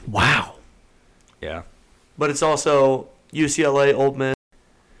 Wow. Yeah. but it's also UCLA, Ole Miss.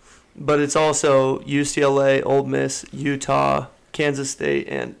 But it's also UCLA, Ole Miss, Utah, Kansas State,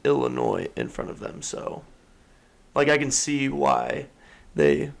 and Illinois in front of them. So, like, I can see why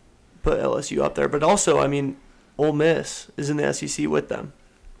they put LSU up there. But also, I mean, Ole Miss is in the SEC with them.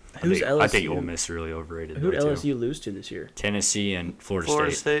 Who's LSU? I think Ole Miss is really overrated. Who did though, LSU too. lose to this year? Tennessee and Florida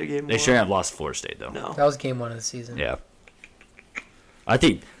Florida State. State game They one. shouldn't have lost Florida State though. No. That was game 1 of the season. Yeah. I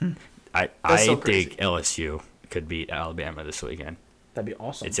think I so think crazy. LSU could beat Alabama this weekend. That'd be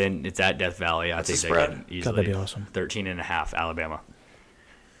awesome. It's at Death Valley. I That's think a they spread. can God, easily that'd be awesome. 13.5 Alabama.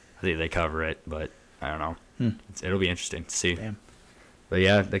 I think they cover it, but I don't know. It'll be interesting to see. Damn. But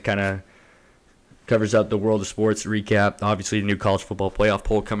yeah, that kind of covers up the world of sports recap. Obviously, the new college football playoff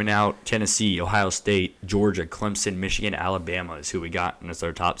poll coming out. Tennessee, Ohio State, Georgia, Clemson, Michigan, Alabama is who we got, and it's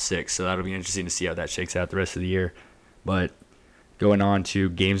our top 6. So that'll be interesting to see how that shakes out the rest of the year. But going on to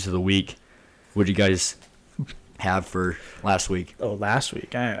games of the week, what do you guys have for last week Oh, last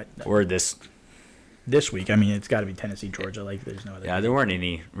week. or this this week. I mean, it's got to be Tennessee, Georgia. Like, there's no other. Yeah, there weren't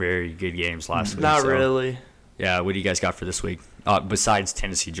any very good games last week. Not so. really. Yeah, what do you guys got for this week? Besides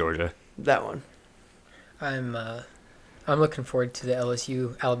Tennessee, Georgia. That one. I'm looking forward to the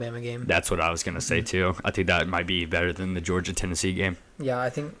LSU Alabama game. That's what I was gonna say too. I think that might be better than the Georgia Tennessee game. Yeah, I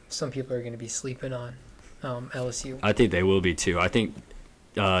think some people are going to be sleeping on LSU. I think they will be too. I think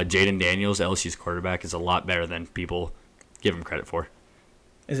Jaden Daniels, LSU's quarterback, is a lot better than people give him credit for.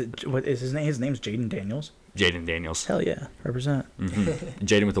 Is it what is his name? His name's Jaden Daniels. Jaden Daniels. Hell yeah, represent. Mm-hmm.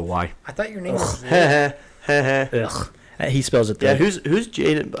 Jaden with a Y. I thought your name was Liz. Ugh. He spells it. Yeah, though. who's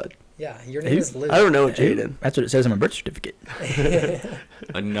Jaden, bud? Yeah, your name is Liz. I don't know Jaden. That's what it says on my birth certificate.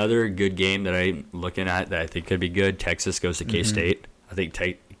 Another good game that I'm looking at that I think could be good. Texas goes to K-State. I think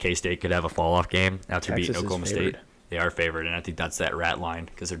K-State could have a fall-off game after beating Texas is Oklahoma favored. State. They are favored, and I think that's that rat line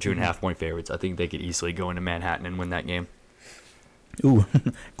because they're 2.5-point favorites. I think they could easily go into Manhattan and win that game. Ooh,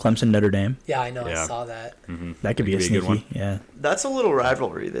 Clemson, Notre Dame. Yeah, I know. Yeah. I saw that. Mm-hmm. That could be a good sneaky. one. Yeah. That's a little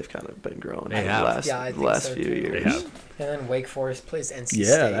rivalry they've kind of been growing They in have. Yeah, the last few too. years. They have. And then Wake Forest plays NC Yeah,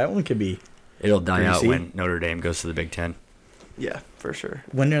 State. that one could be. It'll die out Greasy. when Notre Dame goes to the Big Ten. Yeah, for sure.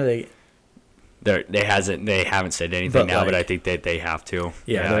 When are they? They haven't said anything But, now, but I like- think that they have to.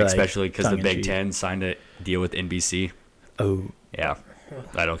 Yeah, they're, like, especially because the Big tongue-in-cheek. Ten signed a deal with NBC. Oh, Yeah,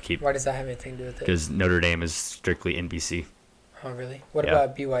 that'll keep Why does that have anything to do with it? because Notre Dame is strictly NBC. Oh, really? What Yeah.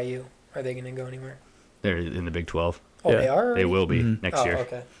 about BYU? Are they going to go anywhere? They're in the Big 12. Oh, Yeah. they are? They will be Mhm. next year.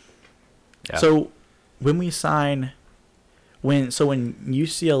 Okay. Yeah. so when we sign, when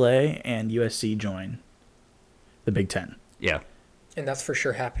UCLA and USC join the Big Ten, Yeah, And that's for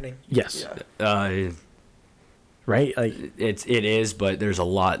sure happening. yes, Yeah. right? Like it is, but there's a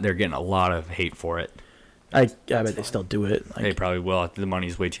lot. They're getting a lot of hate for it. I bet they still do it. They Like, probably will. The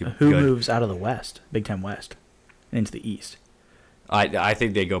money's way too who good. moves out of the West, Big Ten West, and into the East? I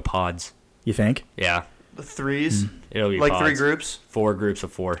think they go pods. You think? Yeah, The threes, it'll be like pods. 3 groups. 4 groups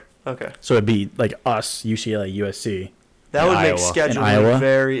of 4. Okay, So it'd be like us, UCLA, USC. that In would Iowa. make In scheduling Iowa?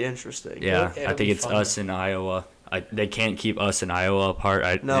 very interesting. Yeah, It'll I be think it's fun. us in Iowa. They can't keep us and Iowa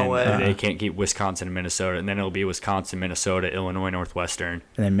apart. No way. They can't keep Wisconsin and Minnesota, and then it'll be Wisconsin, Minnesota, Illinois, Northwestern,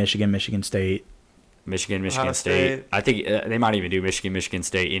 And then Michigan State. Michigan Ohio State. State. I think they might even do Michigan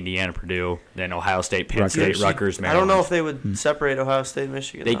State, Indiana, Purdue, then Ohio State, Penn Rutgers. State, Rutgers, I Maryland. don't know if they would separate Ohio State and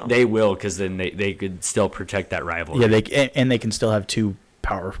Michigan. though. They will, because then they could still protect that rivalry. Yeah, and they can still have 2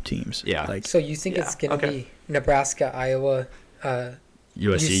 power teams. Yeah. Like So you think Yeah, it's going to okay. be Nebraska, Iowa, USC,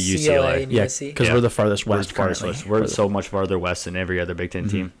 UCLA, UCLA. and yeah, USC? because Yeah. we're the farthest We're, west. farthest currently. west. We're We're the- so much farther west than every other Big Ten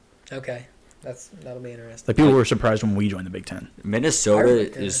team. Okay. That'll be interesting. Like people were surprised when we joined the Big Ten. Minnesota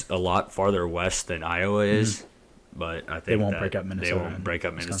Yeah. is a lot farther west than Iowa is, but I think won't that break up They Minnesota won't and break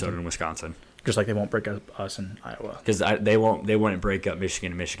up Minnesota Wisconsin. and Wisconsin Just like they won't break up us in Iowa. because they wouldn't break up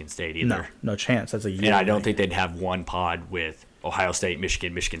Michigan and Michigan State either. No chance. That's a year. And I don't away. think they'd have one pod with Ohio State,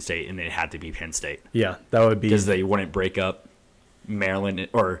 Michigan State, and then it had to be Penn State Yeah, that would be. because they wouldn't break up Maryland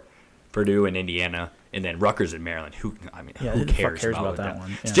or Purdue and Indiana, and then Rutgers and Maryland. Yeah, who who the fuck cares, cares about that that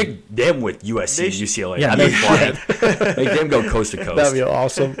one? Yeah. Stick them with USC, They and should- UCLA. Yeah, That'd be fun. Make them go coast to coast. That'd be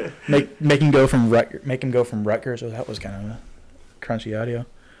awesome. Make him go from Rutgers. Oh, that was kind of a crunchy audio.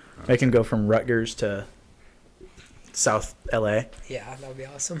 Make him go from Rutgers to South LA. Yeah, that would be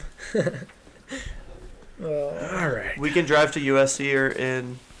awesome. All right. We can drive to USC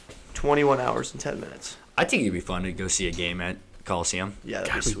in 21 hours and 10 minutes. I think it'd be fun to go see a game at Coliseum Yeah,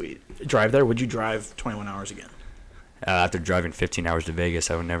 that'd be sweet. Drive there. Would you drive 21 hours again? after driving 15 hours to Vegas.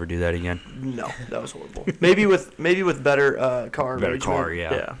 I would never do that again. No, that was horrible. maybe with better car. Better arrangement. car,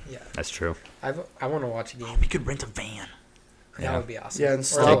 yeah. Yeah. Yeah. That's true. I want to watch a game. We could rent a van. That Yeah. would be awesome. Yeah, and Or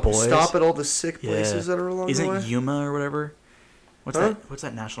stop, boys. stop at all the sick places that are along Isn't the way. it Yuma or whatever? What's Huh? that? What's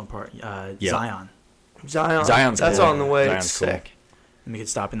that national park? Yeah. Zion. Zion's That's on the way. Zion's It's cool. sick. And we could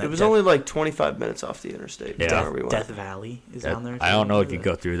stop in that. It was only like 25 minutes off the interstate. Yeah. Down where we went. Death Valley is down there. I don't know if too. you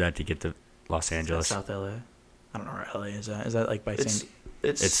go through that to get to Los Is that Angeles. South LA. I don't know where LA is at. Is that like by It's San?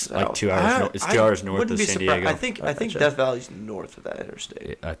 It's like south. 2 hours. It's 2 hours north wouldn't of be San surprised. Diego. I think Gotcha. Death Valley's north of that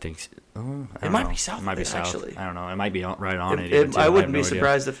interstate. I think. I It don't might know. be south It might of be it, south. actually. I don't know. It might be right on it. I even, too. wouldn't have be no idea.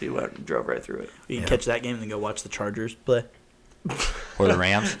 surprised if you went and drove right through it. You can Yeah. catch that game and then go watch the Chargers play. Or the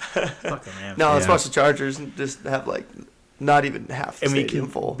Rams. Fuck the Rams. No, let's Yeah. watch the Chargers and just have like not even half the And we stadium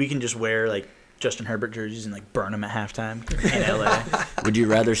can full. we can just wear like Justin Herbert jerseys and like burn them at halftime in LA. Would you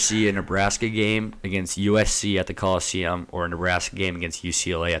rather see a Nebraska game against USC at the Coliseum or a Nebraska game against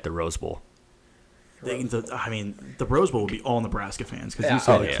UCLA at the Rose Bowl? The Rose Bowl would be all Nebraska fans because Yeah.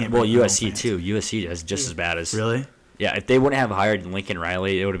 UCLA yeah. can't. Well, bring their own USC fans. too. USC is just as bad as. Really? Yeah, if they wouldn't have hired Lincoln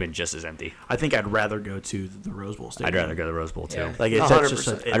Riley, it would have been just as empty. I think I'd rather go to the Rose Bowl stadium. I'd rather go to the Rose Bowl, too. Yeah. Like, it's 100%.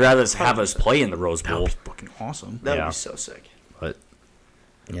 just I'd rather have us play in the Rose that would Bowl. be fucking awesome. That would Yeah. be so sick. But,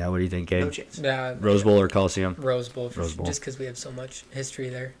 yeah, what do you think, Gabe? No chance. Yeah, Rose Bowl or Coliseum? Rose Bowl, Rose Bowl. just because we have so much history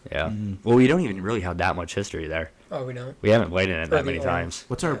there. Yeah. Well, we don't even really have that much history there. Oh, we don't. We haven't played in it Or that the many Orange. times.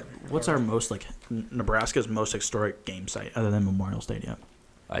 What's our most, like, Nebraska's most historic game site other than Memorial Stadium?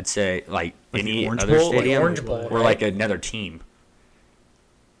 I'd say, like Like any the Orange other Bowl? Like stadium, Orange Bowl, or right? like another team.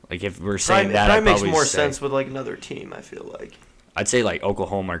 Like if we're saying Probably, that, probably I'd makes probably more say, sense with like another team. I feel like. I'd say like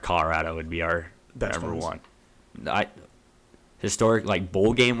Oklahoma or Colorado would be our Best number ones. one. Historic, like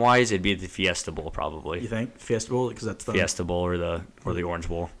bowl game wise, it'd be the Fiesta Bowl You probably. think Fiesta Bowl? Because that's the Fiesta Bowl or the Orange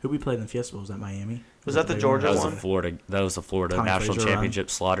Bowl. Who we played in the Fiesta Bowl? Was that Miami? Was that the they Georgia That won? was one? the Florida. That was the Florida Tommy National Fraser run. Championship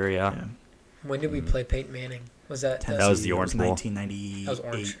slaughter. Yeah. Yeah. When did we play Peyton Manning? Was that That was the It Orange Bowl. 1998, That was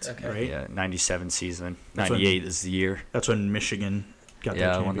Orange, okay. right? Yeah, 97 season. That's when- 98 is the year. That's when Michigan got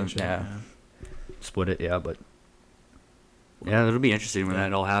Yeah, their won them, championship. yeah. Split it, yeah, but yeah, it'll be interesting when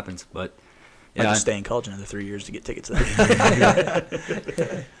that all happens. But I yeah, just stay in college another 3 years to get tickets to that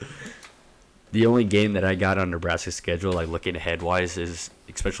game. the only game that I got on Nebraska's schedule, like looking ahead wise, is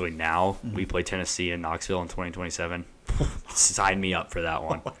especially now we play Tennessee in Knoxville in 2027. Sign me up for that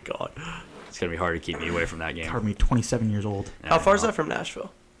one. Oh my god. It's gonna be hard to keep me away from that game. Pardon me, 27 years old. How far is I know. that from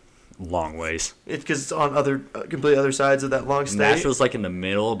Nashville? Long ways. It's because it's on other complete other sides of that long state. Nashville's like in the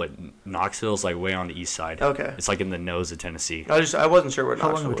middle, but Knoxville's like way on the east side. Okay. It's like in the nose of Tennessee. I wasn't sure where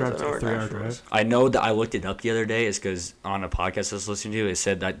How long Knoxville of a drive? was. It's I know like a where 3-hour Nashville was. drive. I know that I looked it up the other day is because on a podcast I was listening to, it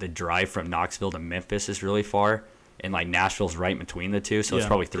said that the drive from Knoxville to Memphis is really far, and like Nashville's right between the two, so it's Yeah.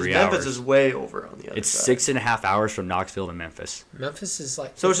 probably 'Cause 3 Memphis hours. is way over on the other It's side. 6.5 hours from Knoxville to Memphis. Memphis is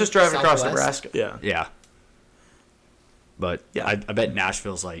like. So it's just driving across Southwest? Nebraska. Yeah. Yeah. But Yeah. I bet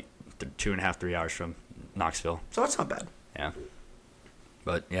Nashville's like 2.5, 3 hours from Knoxville. So that's not bad. Yeah.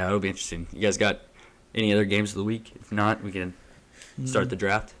 But yeah, it'll be interesting. You guys got any other games of the week? If not, we can start the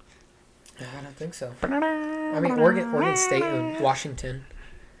draft. Yeah, I don't think so. I mean, Oregon State and Washington.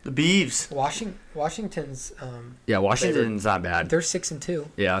 The Beavs. Washington's Yeah, Washington's not bad. they're 6-2.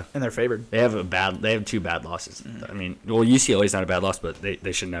 Yeah. And they're favored. They have 2 bad losses. I mean, well, UCLA's not a bad loss, but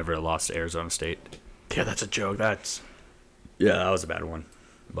they should never have lost to Arizona State. Yeah, that's a joke. That's Yeah, that was a bad one.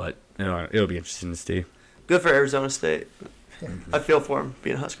 But you know, it'll be interesting to see. Good for Arizona State. I feel for them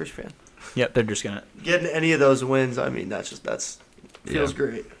being a Huskers fan. Yep, they're just gonna. Getting any of those wins, I mean, that's feels Yeah.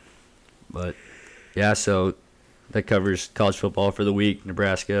 great. But yeah, so that covers college football for the week.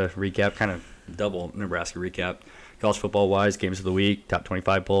 Nebraska recap, kind of double Nebraska recap. College football wise, games of the week, top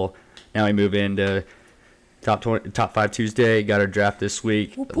 25 poll. Now we move into top 5 Tuesday. Got our draft this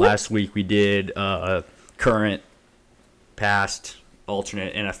week. Last week we did current, past,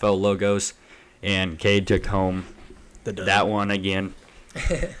 alternate NFL logos, and Cade took home that one again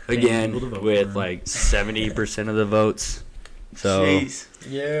people to vote for with him. like 70% of the votes. So Jeez.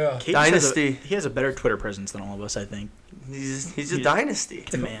 Yeah. Cage Dynasty. He has a better Twitter presence than all of us, I think. He's a dynasty.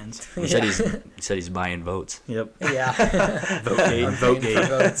 Demands. he said he's buying votes. Yep. Yeah. Votegate. Paying for Votegate.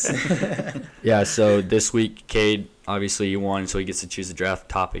 votes. Yeah, so this week, Cade, obviously you won, so he gets to choose the draft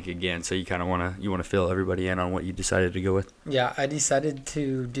topic again. So you kind of want to fill everybody in on what you decided to go with. Yeah, I decided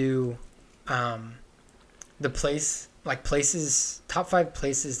to do the top 5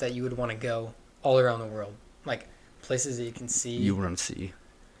 places that you would want to go all around the world. Like places that you can see. You want to see.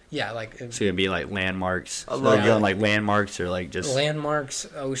 Yeah, like So it'd be like landmarks. I So love you're going that. like landmarks or like just landmarks,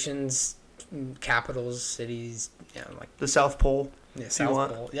 oceans, capitals, cities. Yeah, like The South Pole. yeah, you South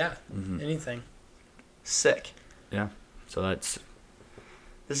want. Pole. Yeah, Mhm. anything. Sick. yeah. So that's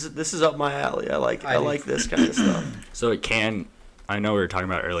This is up my alley. I I do. like this kind of stuff. so it can. I know we were talking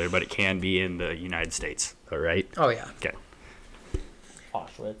about it earlier, but it can be in the United States. All right. Oh yeah. Okay.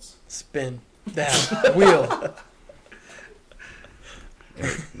 Auschwitz. Spin that wheel.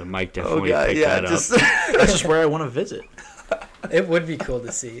 The mic Oh definitely god, picked yeah, that just up. That's just where I want to visit. It would be cool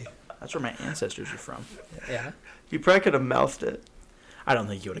to see. That's where my ancestors are from. Yeah. you probably could have mouthed it. I don't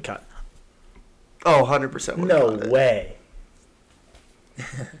think you would have caught. Oh, 100% would have caught it. way.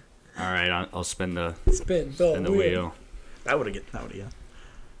 All right, I'll spin the Spin spin the wheel. That would have got.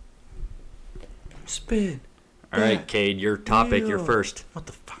 Spin. All right, Cade, your topic. You're wheel. first. What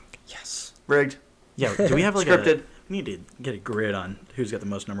the fuck? Yes. Rigged. Yeah. Do we have like Scripted. We need to get a grid on who's got the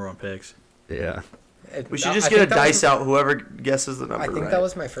most number 1 picks. Yeah. We should just get a dice out. Whoever guesses the number I think right. that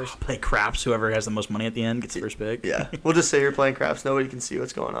was my first. Play craps. Whoever has the most money at the end gets the first pick. Yeah, we'll just say you're playing craps. Nobody can see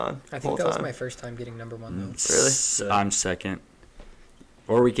what's going on. I the think whole that was time. my first time getting number 1 though. Really? I'm second.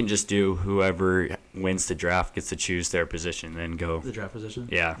 Or we can just do whoever wins the draft gets to choose their position, then go. The draft position.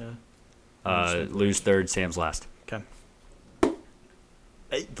 Yeah. Lose third, Sam's last. Okay.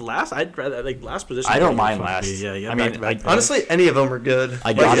 The last, I'd rather like last position. I don't would mind be fun to last. be. Yeah, yeah. I mean, back-to-back picks. Honestly, any of them are good.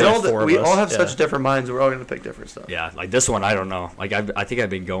 I got it. We all have Yeah. such different minds. We're all going to pick different stuff. Yeah, like this one, I don't know. Like I think I've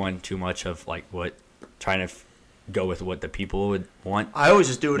been going too much of like trying to go with what the people would want. I always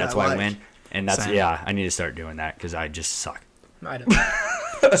just do what That's I why like. I win. And that's Same. I need to start doing that because I just suck. I don't.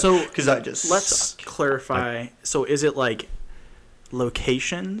 So Because I just let's suck. clarify. So is it like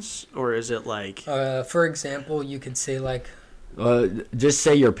locations or is it like For example, you could say like Just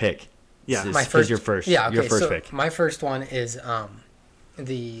say your pick. yeah? my first. your first. Yeah. Okay. Your first so pick. my first one is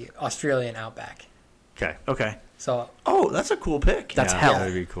the Australian Outback. Okay. Okay, So Oh, that's a cool pick. That's Yeah, hell.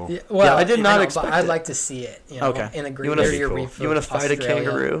 That'd be cool. yeah, well, I did not know, expect but I'd it. like to see it. You know, Okay. in a You Great wanna- Barrier cool. Reef. You want to of fight a Australia.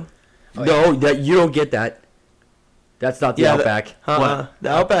 kangaroo? Oh, No, that you don't get that. That's not the Yeah, Outback. What? The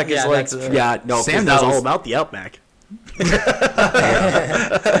Outback is Yeah, like that's the... Yeah, no. Sam 'cause knows that was- all about the Outback. Yeah,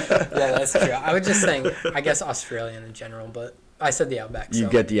 that's true. I was just saying, I guess Australian in general, but I said the Outback. You so.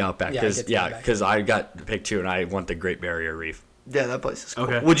 get the Outback Yeah, I because get the Outback. because I got the pick too, and I want the Great Barrier Reef. Yeah, that place is cool.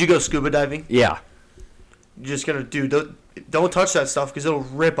 Okay. Would you go scuba diving? Yeah. You're just going to don't touch that stuff because it'll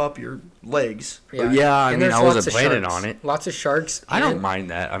rip up your legs. Yeah, I And mean, there's I wasn't lots of planning sharks. on it. Lots of sharks. I don't and- mind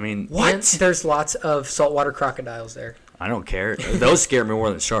that. I mean, And there's lots of saltwater crocodiles there. I don't care. Those scare me more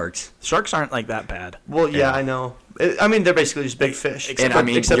than sharks. Sharks aren't like that bad. Well, yeah, Yeah. I know. I mean, they're basically just big fish. And I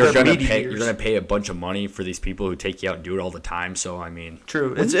mean, except you're they're gonna meat pay. eaters. You're gonna pay a bunch of money for these people who take you out and do it all the time. So I mean,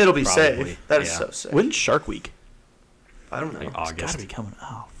 True. It'll be Probably, safe. That is yeah. so safe. When's Shark Week? I don't know. like It's August. gotta be coming.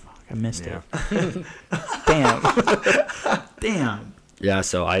 Oh fuck, I missed Yeah. it. Damn. Damn. Yeah.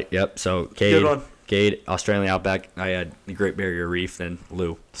 So So Good Cade, one. Australian Outback. I had the Great Barrier Reef. Then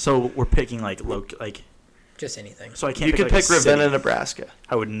Lou. So we're picking like Just anything. So I can't. You could like, pick a city. Ravenna, Nebraska.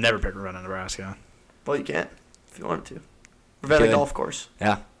 I would never pick Ravenna, Nebraska. Well, you can't if you wanted to. Ravenna Good. Golf Course.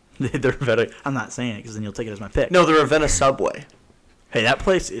 Yeah. They're better. I'm not saying it because then you'll take it as my pick. No, the Ravenna Subway. Hey, that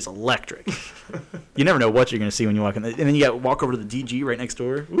place is electric. You never know what you're gonna see when you walk in. And then you got walk over to the DG right next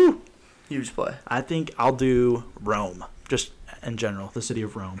door. Woo. Huge play. I think I'll do Rome, just in general, the city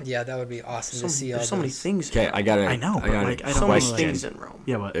of Rome. Yeah, that would be awesome to see all There's so many those. things. Okay. I got I know, but, like, I don't So many know, things in Rome.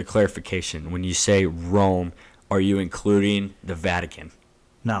 Yeah, but a clarification. When you say Rome, are you including the Vatican?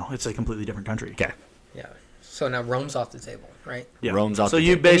 no, it's a completely different country. Okay. Yeah. So now Rome's off the table, right? Yeah. Rome's off So the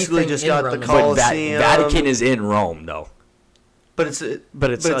you table. basically Anything just in got Rome the is- But Colosseum. Vatican is in Rome, though. But it's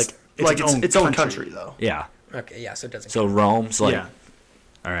its own country though. Yeah. Okay. Yeah. So it doesn't. So Rome's like. Yeah.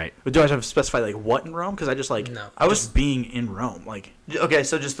 All right. But do I have to specify like what in Rome? Because I just like No. I was being in Rome. Like Okay,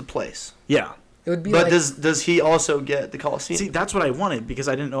 so just the place. yeah. It would be But like does he also get the Colosseum? See, that's what I wanted because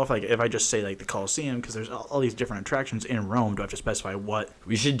I didn't know if I just say like the Colosseum because there's all these different attractions in Rome. Do I have to specify what?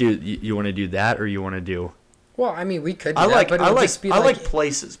 We should do. You want to do that, or you want to do? Well, I mean, we could. Do I that, like but it I would like just be I like like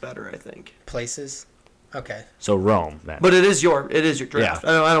places better. I think. places. Okay. So Rome then. But it is your draft.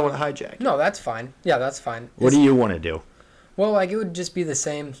 Yeah. I don't want to hijack. No, that's fine. Yeah, that's fine. What do you want to do? Well, like it would just be the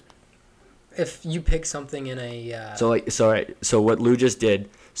same. If you pick something in a. So what Lou just did.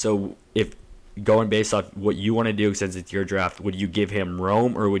 So if going based off what you want to do, since it's your draft, would you give him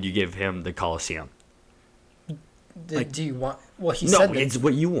Rome or would you give him the Colosseum? Do you want? Well, he No, said that it's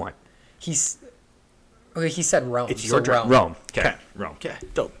what you want. he's. Okay, he said Rome. It's so your draft. Rome. Okay. Okay. Rome. Okay.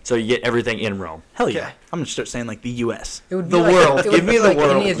 Dope. So you get everything in Rome. Hell yeah. Okay. I'm gonna start saying like the U.S. It would be The like, world. It would Give me be the like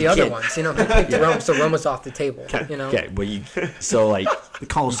world. any of the other Yeah. ones. You know, he picked Rome, so Rome was off the table. You know. Okay, but you so like The you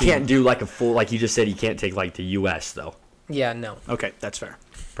Colosseum. can't do like a full like you just said you can't take like the U.S. though. Yeah. No. Okay, that's fair.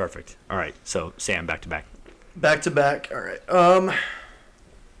 Perfect. All right. So Sam, back to back. Back to back. All right.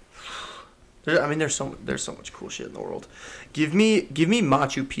 There's so much cool shit in the world. Give me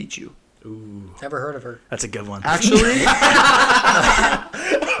Machu Picchu. Never heard of her. That's a good one. Actually,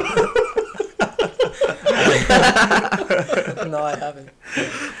 No, I haven't.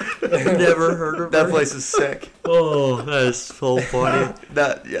 Never heard of that place is sick. Oh, that's so funny.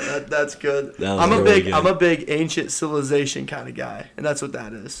 That's good. That was I'm a really big good. I'm a big ancient civilization kind of guy, and that's what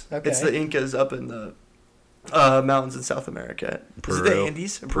that is. Okay. It's the Incas up in the mountains in South America. Is it the Peru.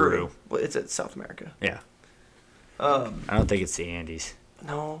 Andes? Or Peru. Well, it's at South America. Yeah. I don't think it's the Andes.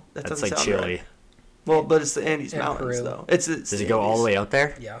 No, that That's doesn't like sound Chile. right. Well, but it's the Andes Yeah, Mountains Peru. though. It's Does the it go all the Andes. way out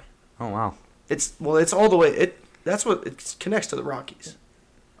there? Yeah. Oh wow. It's all the way. That's what it connects to the Rockies.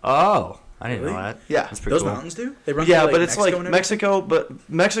 Oh, I didn't Really? know that. Yeah. That's pretty Those cool. mountains do? They run Yeah, through, but it's like and everything? Mexico. But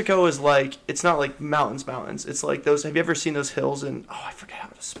Mexico is like it's not like mountains. It's like those. Have you ever seen those hills in? Oh, I forget how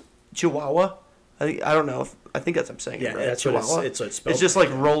to. Chihuahua. I don't know. I think that's I'm saying. Yeah, it right. that's what Chihuahua. it's spelled. It's just like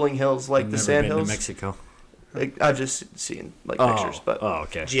rolling hills, like I've the never sand been hills. to Mexico. Like, I've just seen like pictures, but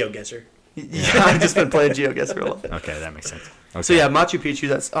okay. GeoGuessr. yeah, I've just been playing GeoGuessr a lot. Okay, that makes sense. Okay. So yeah, Machu Picchu.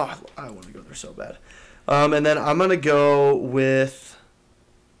 That's I want to go there so bad. And then I'm gonna go with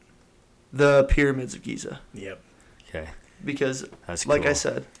the pyramids of Giza Yep. Okay. because, That's like I cool.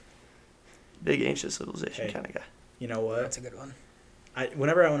 said, big ancient civilization Hey. kind of guy. You know what? That's a good one.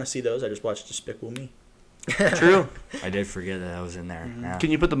 Whenever I want to see those, I just watch Despicable Me. True. I did forget that was in there. Mm-hmm. Yeah.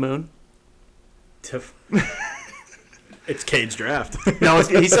 Can you put the moon? It's Cade's draft. No,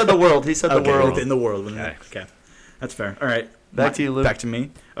 he said the world. He said the Okay, world. within the world. Okay. Okay. That's fair. All right. Back to you, Luke. Back to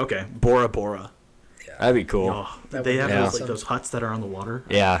me. Okay. Bora Bora. That'd be cool. Oh, That they would have be those, awesome. like, those huts that are on the water.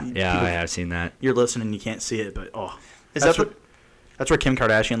 Yeah, You- yeah, people- I have seen that. You're listening, you can't see it, but Is that's that where, that's where Kim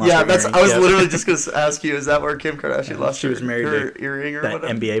Kardashian lost Yeah, her that's. earring. I was Yep. literally just gonna ask you. Is that where Kim Kardashian lost She was married her to earring or that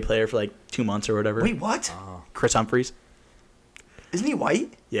whatever? NBA player for like 2 months or whatever. Wait, what? Chris Humphries. Isn't he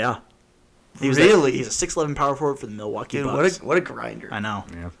white? Yeah. Really? He's a 6'11" power forward for the Milwaukee Dude, Bucks. what a grinder. I know.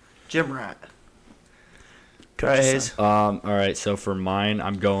 Yeah. Jim Rat. Coach All right, his Hayes. son. All right, so for mine,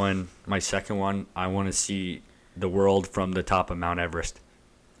 I'm going my second one. I want to see the world from the top of Mount Everest.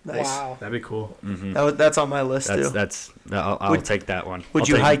 Nice. Wow. That'd be cool. That's on my list too. I'll Would- take that one. Would I'll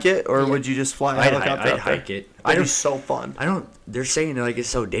you take- hike it or Yeah. would you just fly a I'd helicopter up there? hike it. That'd be so fun. I don't. They're saying like it's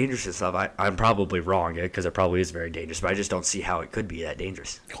so dangerous and stuff. I'm probably wrong because it probably is very dangerous. But I just don't see how it could be that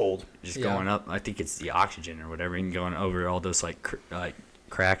dangerous. Cold. Just Yeah. going up. I think it's the oxygen or whatever, and going over all those like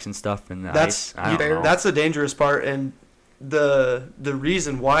cracks and stuff in the That's ice. I don't know. that's the dangerous part, and the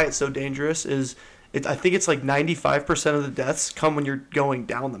reason why it's so dangerous is I think it's like 95% of the deaths come when you're going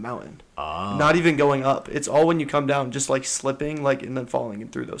down the mountain. Not even going up. It's all when you come down, just like slipping, like and then falling in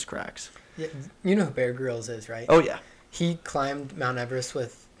through those cracks. Yeah, you know who Bear Grylls is, right? Oh yeah, He climbed Mount Everest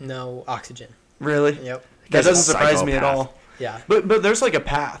with no oxygen. really? Yep. That Guy's a doesn't surprise me at psychopath. all. Yeah. But there's like a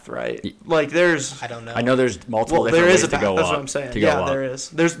path, right? Like there's. I don't know. I know there's multiple Well, different there ways is a to path. go That's up. what I'm saying. to go Yeah, up. there is.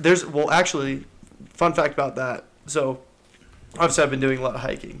 There's. Well, actually, fun fact about that. So, obviously, I've been doing a lot of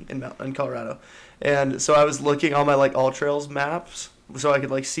hiking in Colorado, and so I was looking on my like All Trails maps, so I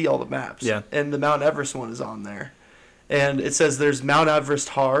could like see all the maps. Yeah. And the Mount Everest one is on there, and it says there's Mount Everest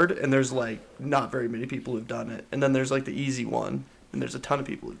hard, and there's like not very many people who've done it, and then there's like the easy one, and there's a ton of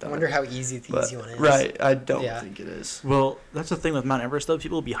people who've I done wonder it. how easy the But- easy one is. Right. I don't Yeah. think it is. Well, that's the thing with Mount Everest, though.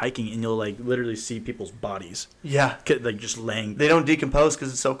 People will be hiking, and you'll like literally see people's bodies, Yeah. like just laying. They don't decompose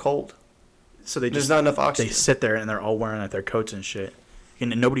because it's so cold. So they There's just not enough they oxygen. sit there, and they're all wearing like their coats and shit,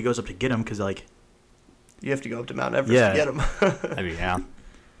 and nobody goes up to get them because like You have to go up to Mount Everest Yeah. to get them. I mean, yeah.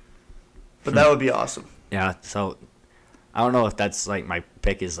 But that would be awesome. Yeah, so I don't know if that's like my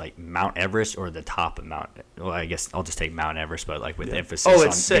pick is like Mount Everest or the top of Mount. Well, I guess I'll just take Mount Everest, but like with Yeah. emphasis Oh, on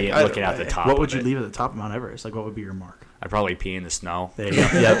it's sick. being, Either looking at the way. top. what would of you it. leave at the top of Mount Everest? Like what would be your mark? I'd probably pee in the snow. There you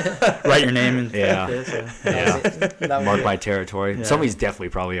go. Yep. Write your name and Yeah. Yeah. That would Mark be- my territory. Yeah. Somebody's definitely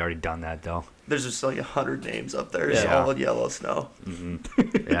probably already done that though. There's just like 100 names up there. It's Yeah. all yellow snow.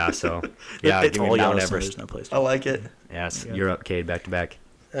 Yeah, so yeah, it's give me all Mount yellow, so Everest. there's no place. I like it. Yes, Yeah. you're up, Cade, back to back.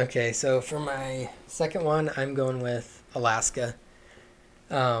 Okay, so for my second one, I'm going with Alaska.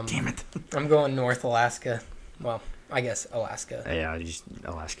 Damn it. I'm going North Alaska. Well, I guess Alaska. Yeah, just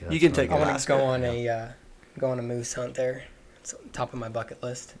Alaska. You can that's take I really want to Alaska, go on a moose hunt there. It's on top of my bucket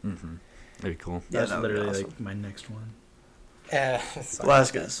list. good. That'd be cool. Yeah, That's that would be literally awesome. like my next one. Sorry.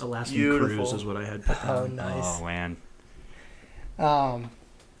 Alaska's Alaskan beautiful. cruise is what I had put Oh, down. nice. Oh man.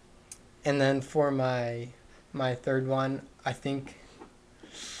 And then for my third one, I think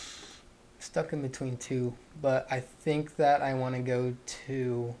stuck in between two, but I think that I want to go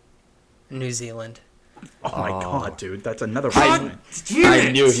to New Zealand. Oh my Oh. god, dude. That's another one. I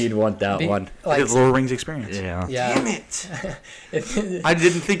knew he'd want that Be- one. Like, Like Lord Rings experience. Yeah. yeah. Damn it. If- I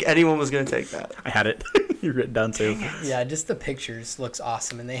didn't think anyone was going to take that. I had it. You written down too. yeah, just the pictures looks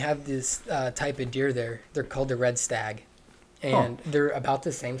awesome, and they have this type of deer there. They're called the red stag, and they're about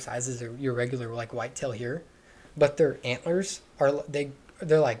the same size as your regular like whitetail here, but their antlers are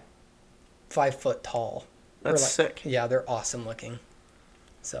they're like 5 foot tall. Or That's like- sick. Yeah, they're awesome looking.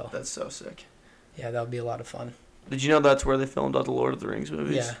 So That's so sick. yeah, that would be a lot of fun. Did you know that's where they filmed all the Lord of the Rings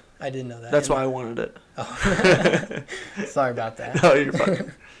movies? Yeah, I didn't know that. That's And- why I wanted it. Oh. Sorry about that. No, you're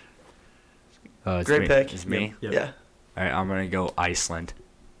fine. It's Great me. pick. It's me. Yep. Yeah. All right, I'm gonna go Iceland.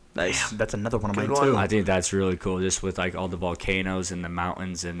 Nice. That's another one of Good mine one. too. I think that's really cool, just with like all the volcanoes and the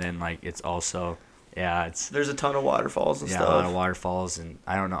mountains, and then like it's also, yeah, it's There's a ton of waterfalls and yeah, a lot of stuff. waterfalls, and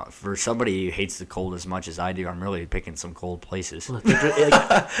I don't know. For somebody who hates the cold as much as I do, I'm really picking some cold places.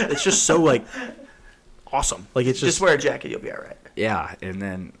 It's just so like awesome. Like it's Just just wear a jacket, you'll be all right. Yeah, and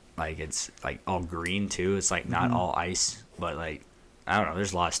then like it's like all green too. It's like not all ice, but like I don't know.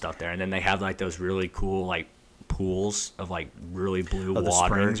 There's a lot of stuff there, and then they have like those really cool like pools of like really blue the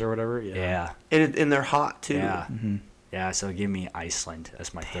water. springs or whatever. Yeah, And they're hot, too. yeah, yeah. So give me Iceland.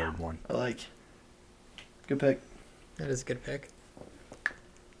 That's my third one. I like. Good pick. That is a good pick.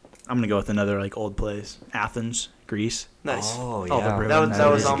 I'm gonna go with another like old place, Athens, Greece. Nice. Oh, All the yeah. ruins. That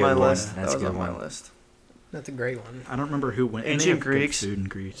was is a on my good one. list. That's That a was good on my one. list. That's a great one. I don't remember who went. And they Ancient have good Greeks. food in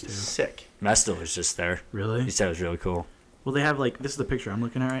Greece too. Sick. Mesto was just there. Really? He said it was really cool. Well, they have like this is the picture I'm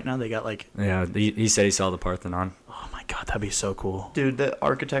looking at right now. They got like, Yeah, he said he saw the Parthenon. oh my god, that'd be so cool. Dude, the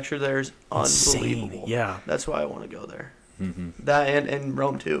architecture there is Insane. unbelievable. Yeah. That's why I want to go there. Mm-hmm. That and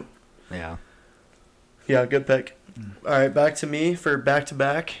Rome too. Yeah. Yeah, good pick. All right, back to me for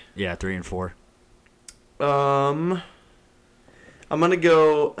back-to-back. Yeah, 3 and 4. I'm gonna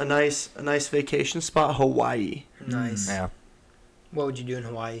go a nice vacation spot, Hawaii. Nice. Yeah. What would you do in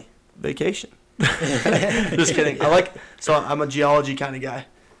Hawaii? Vacation. Just kidding. So I'm a geology kind of guy.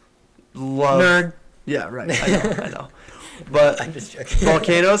 Love. Nerd. Yeah, right. I know. But I'm just joking.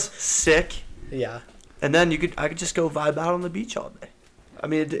 volcanoes, sick. Yeah. And then I could just go vibe out on the beach all day. I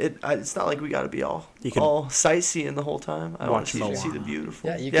mean, it's not like we got to be all sightseeing the whole time. I want Watch to see Moana. the beautiful.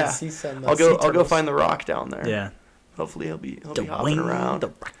 Yeah, you can see some. I'll sea go turtles. find the Rock down there. Yeah. Hopefully he'll be hopping around. The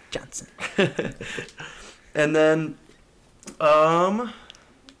Rock Johnson. And then,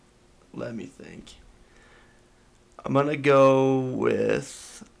 let me think. I'm gonna go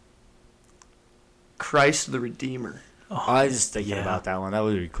with Christ the Redeemer I was just thinking Yeah. about that one. That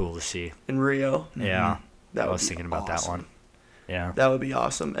would be cool to see. in Rio. Yeah. That I would was be thinking about that awesome. one. Yeah. That would be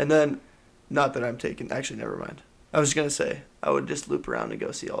awesome. And then, not that I'm taking. Actually, never mind. I was gonna say I would just loop around and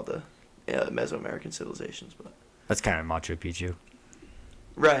go see all the Mesoamerican civilizations, but That's kind of Machu Picchu.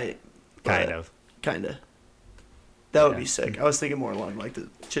 right, Kind of. kinda. That would Yeah. be sick. I was thinking more along like the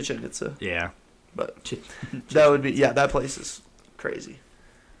Chichen Itza, Yeah. but that would be that place is crazy.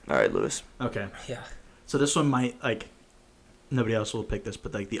 All right, Lewis. Okay. Yeah. So this one might like nobody else will pick this,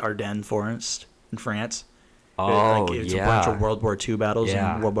 but like the Ardennes forest in France. Oh, like, it's yeah. a bunch of World War II battles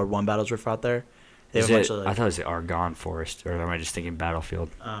Yeah. and World War I battles were fought there. They Is have a bunch it, of I like, thought it was the Argonne Forest, or am I just thinking Battlefield?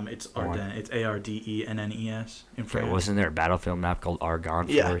 it's Go on. Ardennes. It's Ardennes in Okay, France. wasn't there a battlefield map called Argonne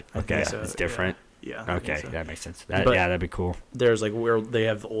Yeah, Forest? I think Okay, so, it's different. Yeah. I think Okay, so. that makes sense. But- That'd be cool. There's like where they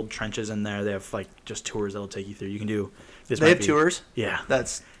have old trenches in there. They have like just tours that'll take you through. You can do this. They might have be- tours. Yeah.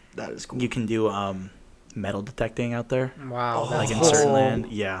 That is cool. You can do metal detecting out there. Wow. Oh, Like in Oh. certain land.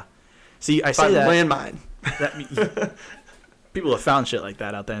 Yeah. See, I say Find the that. landmine. that people have found shit like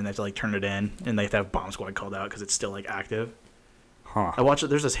that out there, and they have to like turn it in, and they have to have bomb squad called out because it's still like active. Huh. I watch it.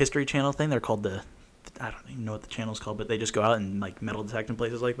 There's this History Channel thing. They're called I don't even know what the channel's called, but they just go out and like metal detect in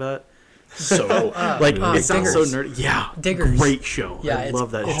places like that. So cool. Like it sounds so Diggers. nerdy. Yeah, Diggers. Great show. Yeah, I it's love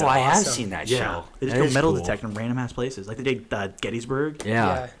that Oh, show. I have awesome. seen that Yeah, show. they just That go is metal cool. detect in random ass places. Like they did Gettysburg.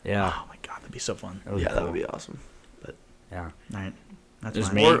 Yeah, yeah. Oh my god, that'd be so fun. That was Yeah, that cool. would be awesome. Yeah. All right, that's There's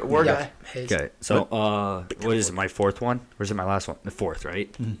mine. me. War Yeah. guy. Hayes. Okay, so what is it? My fourth one, or is it my last one? The fourth, right?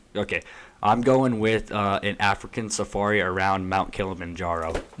 Mm-hmm. Okay, I'm going with an African safari around Mount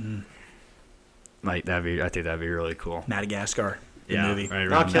Kilimanjaro. Like I think that'd be really cool. Madagascar. The Yeah, movie. right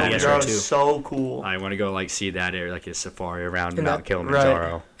Mount around Kilimanjaro too. is so cool. I want to go like see that area, like a safari around And Mount that-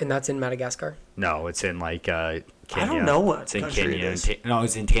 Kilimanjaro. And that's in Madagascar. No, it's in like Kenya. I don't know what it's in country Kenya. it and is. No,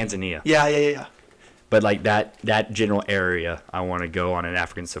 it's in Tanzania. Yeah. But like that general area, I want to go on an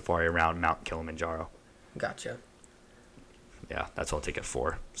African safari around Mount Kilimanjaro. Gotcha. Yeah, that's what I'll take it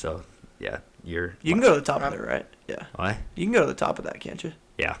for. So yeah, You can go to the top of it, right? Yeah. What? You can go to the top of that, can't you?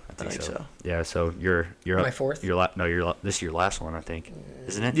 Yeah, I think, think so. so. Yeah, so you're My up. fourth? This is your last one, I think,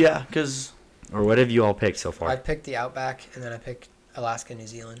 isn't it? Yeah, because Or what have you all picked so far? I picked the Outback, and then I picked Alaska, New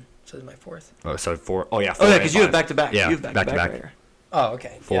Zealand. So it's my fourth. Oh, so four. Oh yeah. oh yeah, and because you have five. back to back. Yeah, you have back to back. Right here. Oh,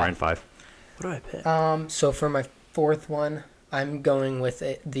 okay. 4 yeah. and 5. What do I pick? So for my fourth one, I'm going with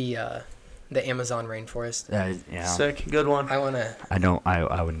the Amazon rainforest. Yeah. Sick, good one. I want to.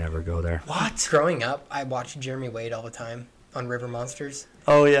 I would never go there. What? Growing up, I watched Jeremy Wade all the time on River Monsters.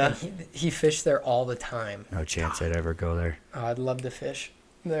 Oh yeah. And he fished there all the time. No chance I'd ever go there. Oh, I'd love to fish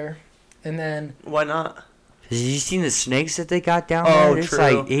there. And then Why not? Have you seen the snakes that they got down Oh, there? It's true.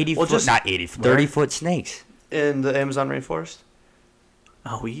 like 80 Well, foot, just- not 80, 30-foot snakes. In the Amazon rainforest.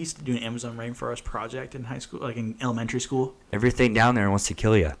 Oh, we used to do an Amazon rainforest project in high school, like in elementary school. Everything down there wants to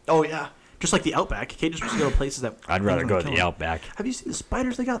kill you. Oh yeah. Just like the Outback. Kate just wants to go to places that. I'd rather things go wanna to kill the him. Outback. Have you seen the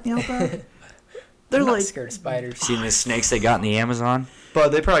spiders they got in the Outback? They're I'm not like. scared of spiders. Seen the snakes they got in the Amazon? But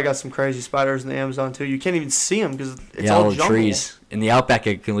they probably got some crazy spiders in the Amazon too. You can't even see them because it's Yeah, all the jungle. trees. In the Outback,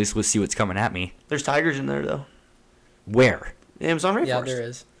 I can at least see what's coming at me. There's tigers in there though. Where? The Amazon rainforest. Yeah, there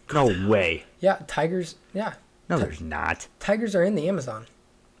is. No way. Yeah, tigers. Yeah, No, there's not. tigers are in the Amazon.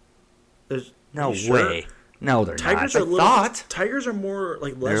 There's, No you sure? way. No, they're Tigers not. are Tigers are more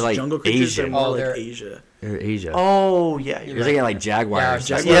like less They're like jungle creatures. Asian. They're more Oh, like Asia. They're Asia. Oh yeah, You're thinking like Jaguars.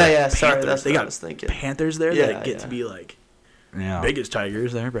 Yeah, yeah. Sorry, Panthers. that's They what I got was thinking. Panthers there Yeah, that get yeah. to be like Yeah. big as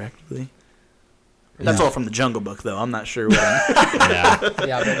tigers there practically. That's all from the Jungle Book, though. I'm not sure what. Yeah.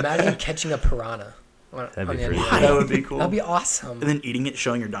 Yeah, but imagine catching a piranha. That'd on be the pretty end of cool. it. That would be cool. That'd be awesome. And then eating it,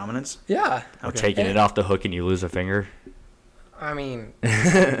 showing your dominance. Yeah. Or taking it off the hook and you lose a finger. I mean,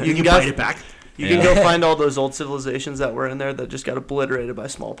 You can bite it back. You can go find all those old civilizations that were in there that just got obliterated by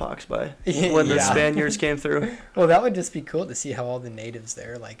smallpox when the Yeah. Spaniards came through. well, that would just be cool to see how all the natives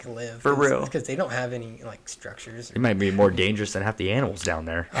there like live. For real. Because they don't have any like structures. It might be more dangerous than half the animals down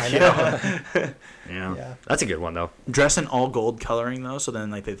there. I know. Yeah. Yeah. That's a good one, though. Dress in all gold coloring, though, so then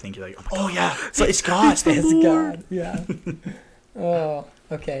like they think you're like, oh my god. Yeah, it's God. It's God. Yeah. Oh,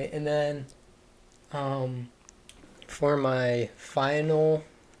 okay. And then, for my final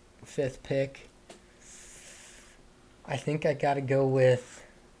 5th pick, I think I got to go with.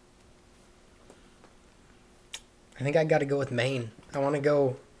 Maine. I want to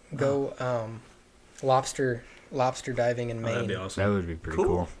go lobster diving in Maine. That'd be awesome. That would be pretty Cool.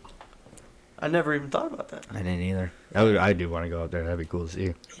 cool. I never even thought about that. I didn't either. I do want to go up there. That'd be cool to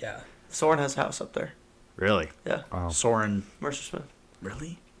see. Yeah. Soren has a house up there. Really? Yeah, Wow. Soren. Mercer Smith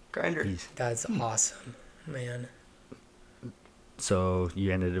Really? grinder. Jeez. That's awesome, man. So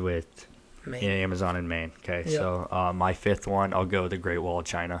you ended it with Maine. Amazon and Maine. Okay. Yeah. So my 5th one, I'll go the Great Wall of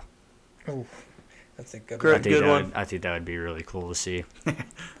China. Oh, that's a good Great. one. Good one. I think that would be really cool to see.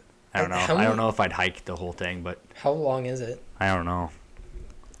 I don't know. How I many- don't know if I'd hike the whole thing, but How long is it? I don't know.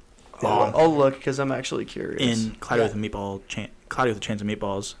 I'll look because I'm actually curious. In Cloudy with a Chance of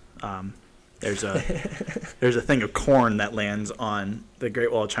Meatballs, there's a thing of corn that lands on the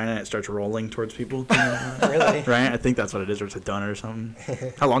Great Wall of China and it starts rolling towards people. Do you know that? Really? Right? I think that's what it is, or it's a donut or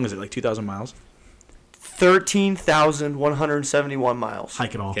something. How long is it? Like 2,000 miles? 13,171 miles.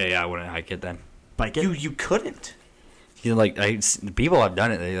 Hike it all. Okay, yeah, I wouldn't hike it then. Bike it. You couldn't. You know, like the people have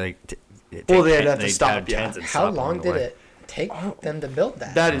done it. They like. Well, they'd have to stop, have yeah. tents and How stop long along the did way. it take them to build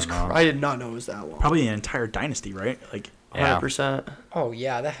that? That is. I don't know. I did not know it was that long. Probably an entire dynasty, right? Like, Yeah. 100%. Oh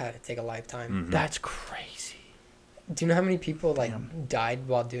yeah, that had to take a lifetime. Mhm. That's crazy. Do you know how many people like died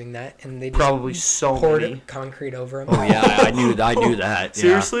while doing that, and they just Probably so poured many. concrete over them? Oh yeah, I knew that. Yeah.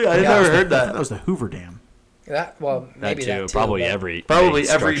 Seriously, I Yeah. never heard that that. was the Hoover Dam. That maybe that too. that too. Probably but- every Probably big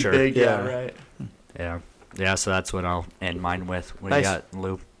every structure. big. Yeah, Yeah. right. Yeah. So that's what I'll end mine with. What Nice. do you got,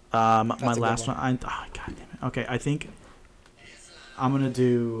 Lou? My a good last one. one. God damn it. Okay, I think I'm gonna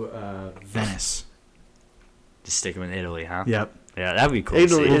do Venice. Just sticking with Italy, huh? Yep. Yeah, that'd be cool.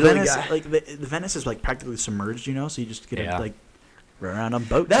 Italy. To see. Well, Italy Venice, guy. like the Venice is like practically submerged, you know, so you just get to Yeah. like run around on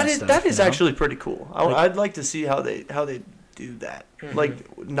boats. That and is stuff, that is you know? actually pretty cool. Like- I'd like to see how they do that. Mhm.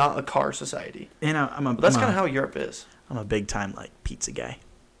 Like not a car society. And But that's kind of how Europe is. I'm a big time like pizza guy.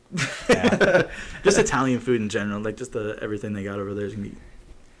 Yeah. Just Italian food in general, like just everything they got over there is gonna be.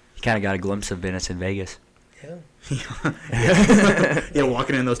 You kind of got a glimpse of Venice in Vegas. Yeah. Yeah,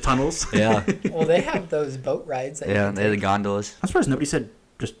 walking in those tunnels. Yeah. Well, they have those boat rides. That you Yeah, can they had the take. gondolas. I'm surprised nobody said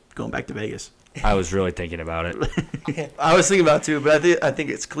just going back to Vegas. I was really thinking about it. I was thinking about it too, but I think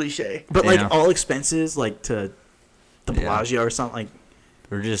it's cliche. But Yeah. like all expenses, like to the Yeah. Bellagio or something, like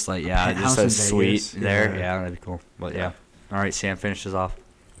We're just like, yeah, Penthouse just a in suite Vegas, there. yeah. Yeah, that'd be cool. But yeah. All right, Sam finishes off.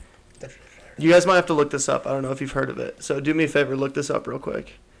 You guys might have to look this up. I don't know if you've heard of it. So do me a favor, look this up real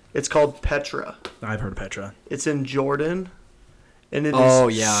quick. It's called Petra. I've heard of Petra. It's in Jordan, and it is Oh,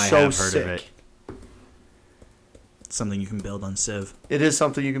 yeah, I so have heard sick. of it. It's something you can build on Civ. It is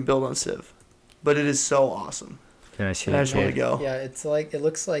something you can build on Civ, but it is so awesome. Can I see And I that? just want to kid? go. Yeah, it's like it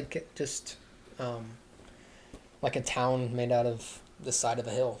looks like just like a town made out of the side of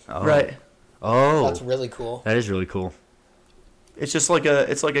a hill. Oh. Right. Oh, That's really cool. that is really cool. It's just like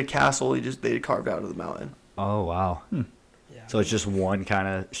a castle. They carved out of the mountain. Oh, wow. Yeah. So it's just one kind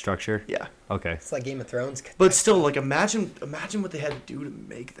of structure? Yeah. Okay. It's like Game of Thrones. But still, like imagine what they had to do to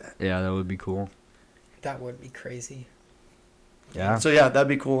make that. Yeah, that would be cool. That would be crazy. Yeah. So yeah, that'd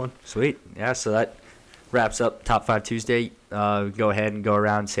be a cool one. Sweet. Yeah, so that wraps up Top 5 Tuesday. Go ahead and go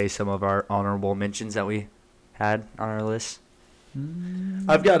around and say some of our honorable mentions that we had on our list.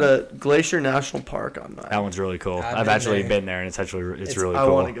 I've got a Glacier National Park on mine. That one's really cool. I've I've been actually there. been there, and it's actually it's really I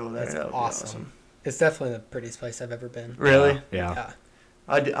cool. want to go there. It's That would be awesome. It's definitely the prettiest place I've ever been. Really? Yeah.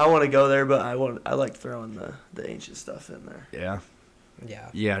 I want to go there, but I like throwing the ancient stuff in there. Yeah. Yeah.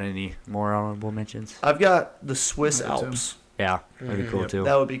 You got any more honorable mentions? I've got the Swiss I got two. Alps. Yeah, that'd be Mhm. cool Yep. too.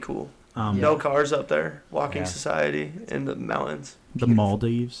 That would be cool. No cars up there. Walking Yeah. society in the mountains. The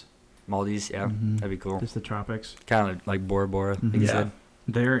Maldives, Maldives, yeah, Mhm. that'd be cool. just the tropics. Kind of like Bora Bora, like Mhm. you Yeah. said.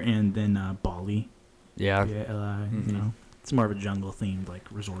 There and then Bali. Yeah. GALI. You know, it's more of a jungle themed like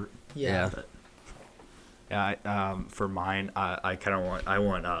resort. Yeah. But Yeah. For mine, I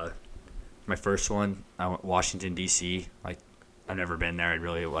want my first one. I want Washington D.C. Like, I've never been there. I'd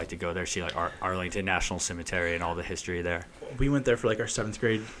really like to go there, see like Arlington National Cemetery and all the history there. we went there for like our 7th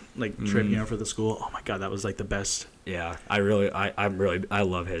grade trip, you know, for the school. Oh my god, that was like the best. Yeah, I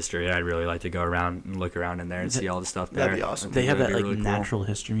love history. I'd really like to go around and look around in there and see all the stuff there. That'd be awesome. They have that That'd like be really natural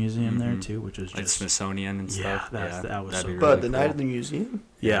history museum there too, which is like just Smithsonian and yeah, stuff. that was that'd so be cool. But really the cool. night of the museum.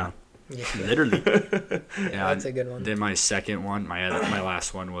 yeah, Yeah. literally. Yeah, That's a good one. Then my second one, my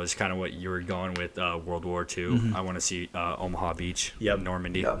last one was kind of what you were going with, World War II. I want to see Omaha Beach, Yep.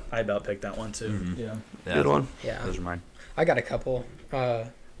 Normandy. Yeah. I about picked that one too. Yeah. Yeah, Good one. Yeah. Those are mine. I got a couple. Well,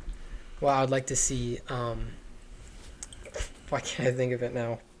 I'd like to see. Why can't I think of it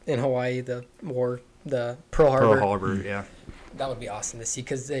now? In Hawaii, the Pearl Harbor. Pearl Harbor, yeah. That would be awesome to see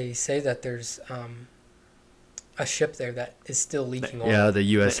because they say that there's a ship there that is still leaking oil. Yeah,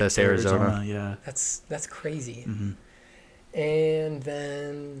 the USS Arizona. Yeah. That's crazy. Mm-hmm. And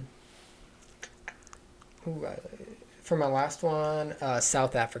then, for my last one,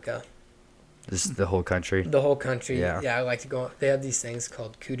 South Africa. This is the whole country. The whole country. Yeah. I like to go. They have these things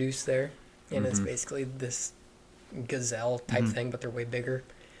called kudus there, and it's basically this gazelle type thing, but they're way bigger,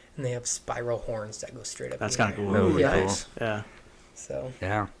 and they have spiral horns that go straight up. That's in the kind of air. cool. That would be Nice. Yeah. So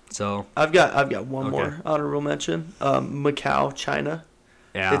Yeah. So I've got one Okay. more honorable mention. Macau, China.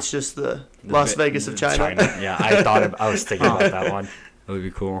 yeah, It's just the Las Vegas of China. Yeah, I was thinking about that one. That would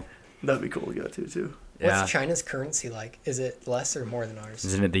be cool. That'd be cool to go to too. Yeah. what's China's currency like? Is it less or more than ours?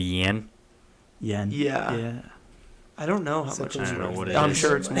 Isn't it the yen? Yen. Yeah. Yeah. I don't know how So much cool. it's I don't know worth. what it I'm is.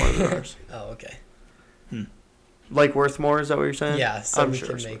 sure it's more than ours. Oh, okay. Like worth more? Is that what you're saying? Yeah, so I'm we sure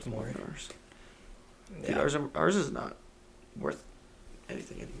can it's make worth more. than ours. Dude, Yeah. ours is not worth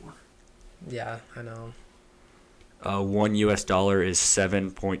anything anymore. Yeah, I know. $1 US is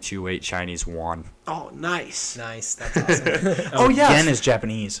 7.28 Chinese yuan. Oh, nice. Nice. That's awesome. Oh, yes. Yen is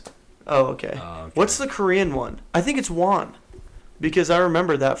Japanese. Oh, okay. Okay. What's the Korean one? I think it's won, because I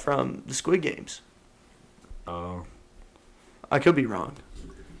remember that from the Squid Games. Oh, I could be wrong,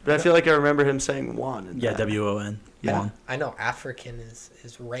 but I feel like I remember him saying won. in Yeah, that. WON. Yeah. I know African is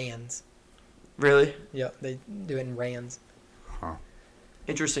rands. Really Yeah, they do it in rands.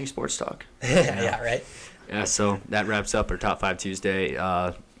 interesting sports talk. Yeah, right. yeah. So that wraps up our Top 5 Tuesday.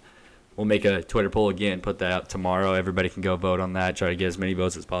 We'll make a Twitter poll again, put that up tomorrow. Everybody can go vote on that. Try to get as many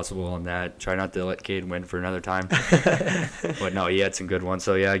votes as possible on that. Try not to let Cade win for another time. But no, he had some good ones.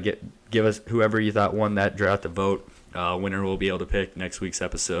 So yeah, give us whoever you thought won that draft a vote. Winner will be able to pick next week's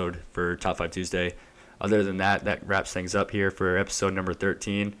episode for Top 5 Tuesday. Other than that, that wraps things up here for episode number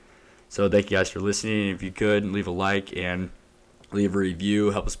 13. So thank you guys for listening. If you could, leave a like and leave a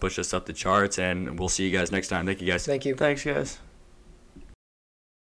review. Help us push us up the charts. And we'll see you guys next time. Thank you guys. Thank you. Thanks, guys.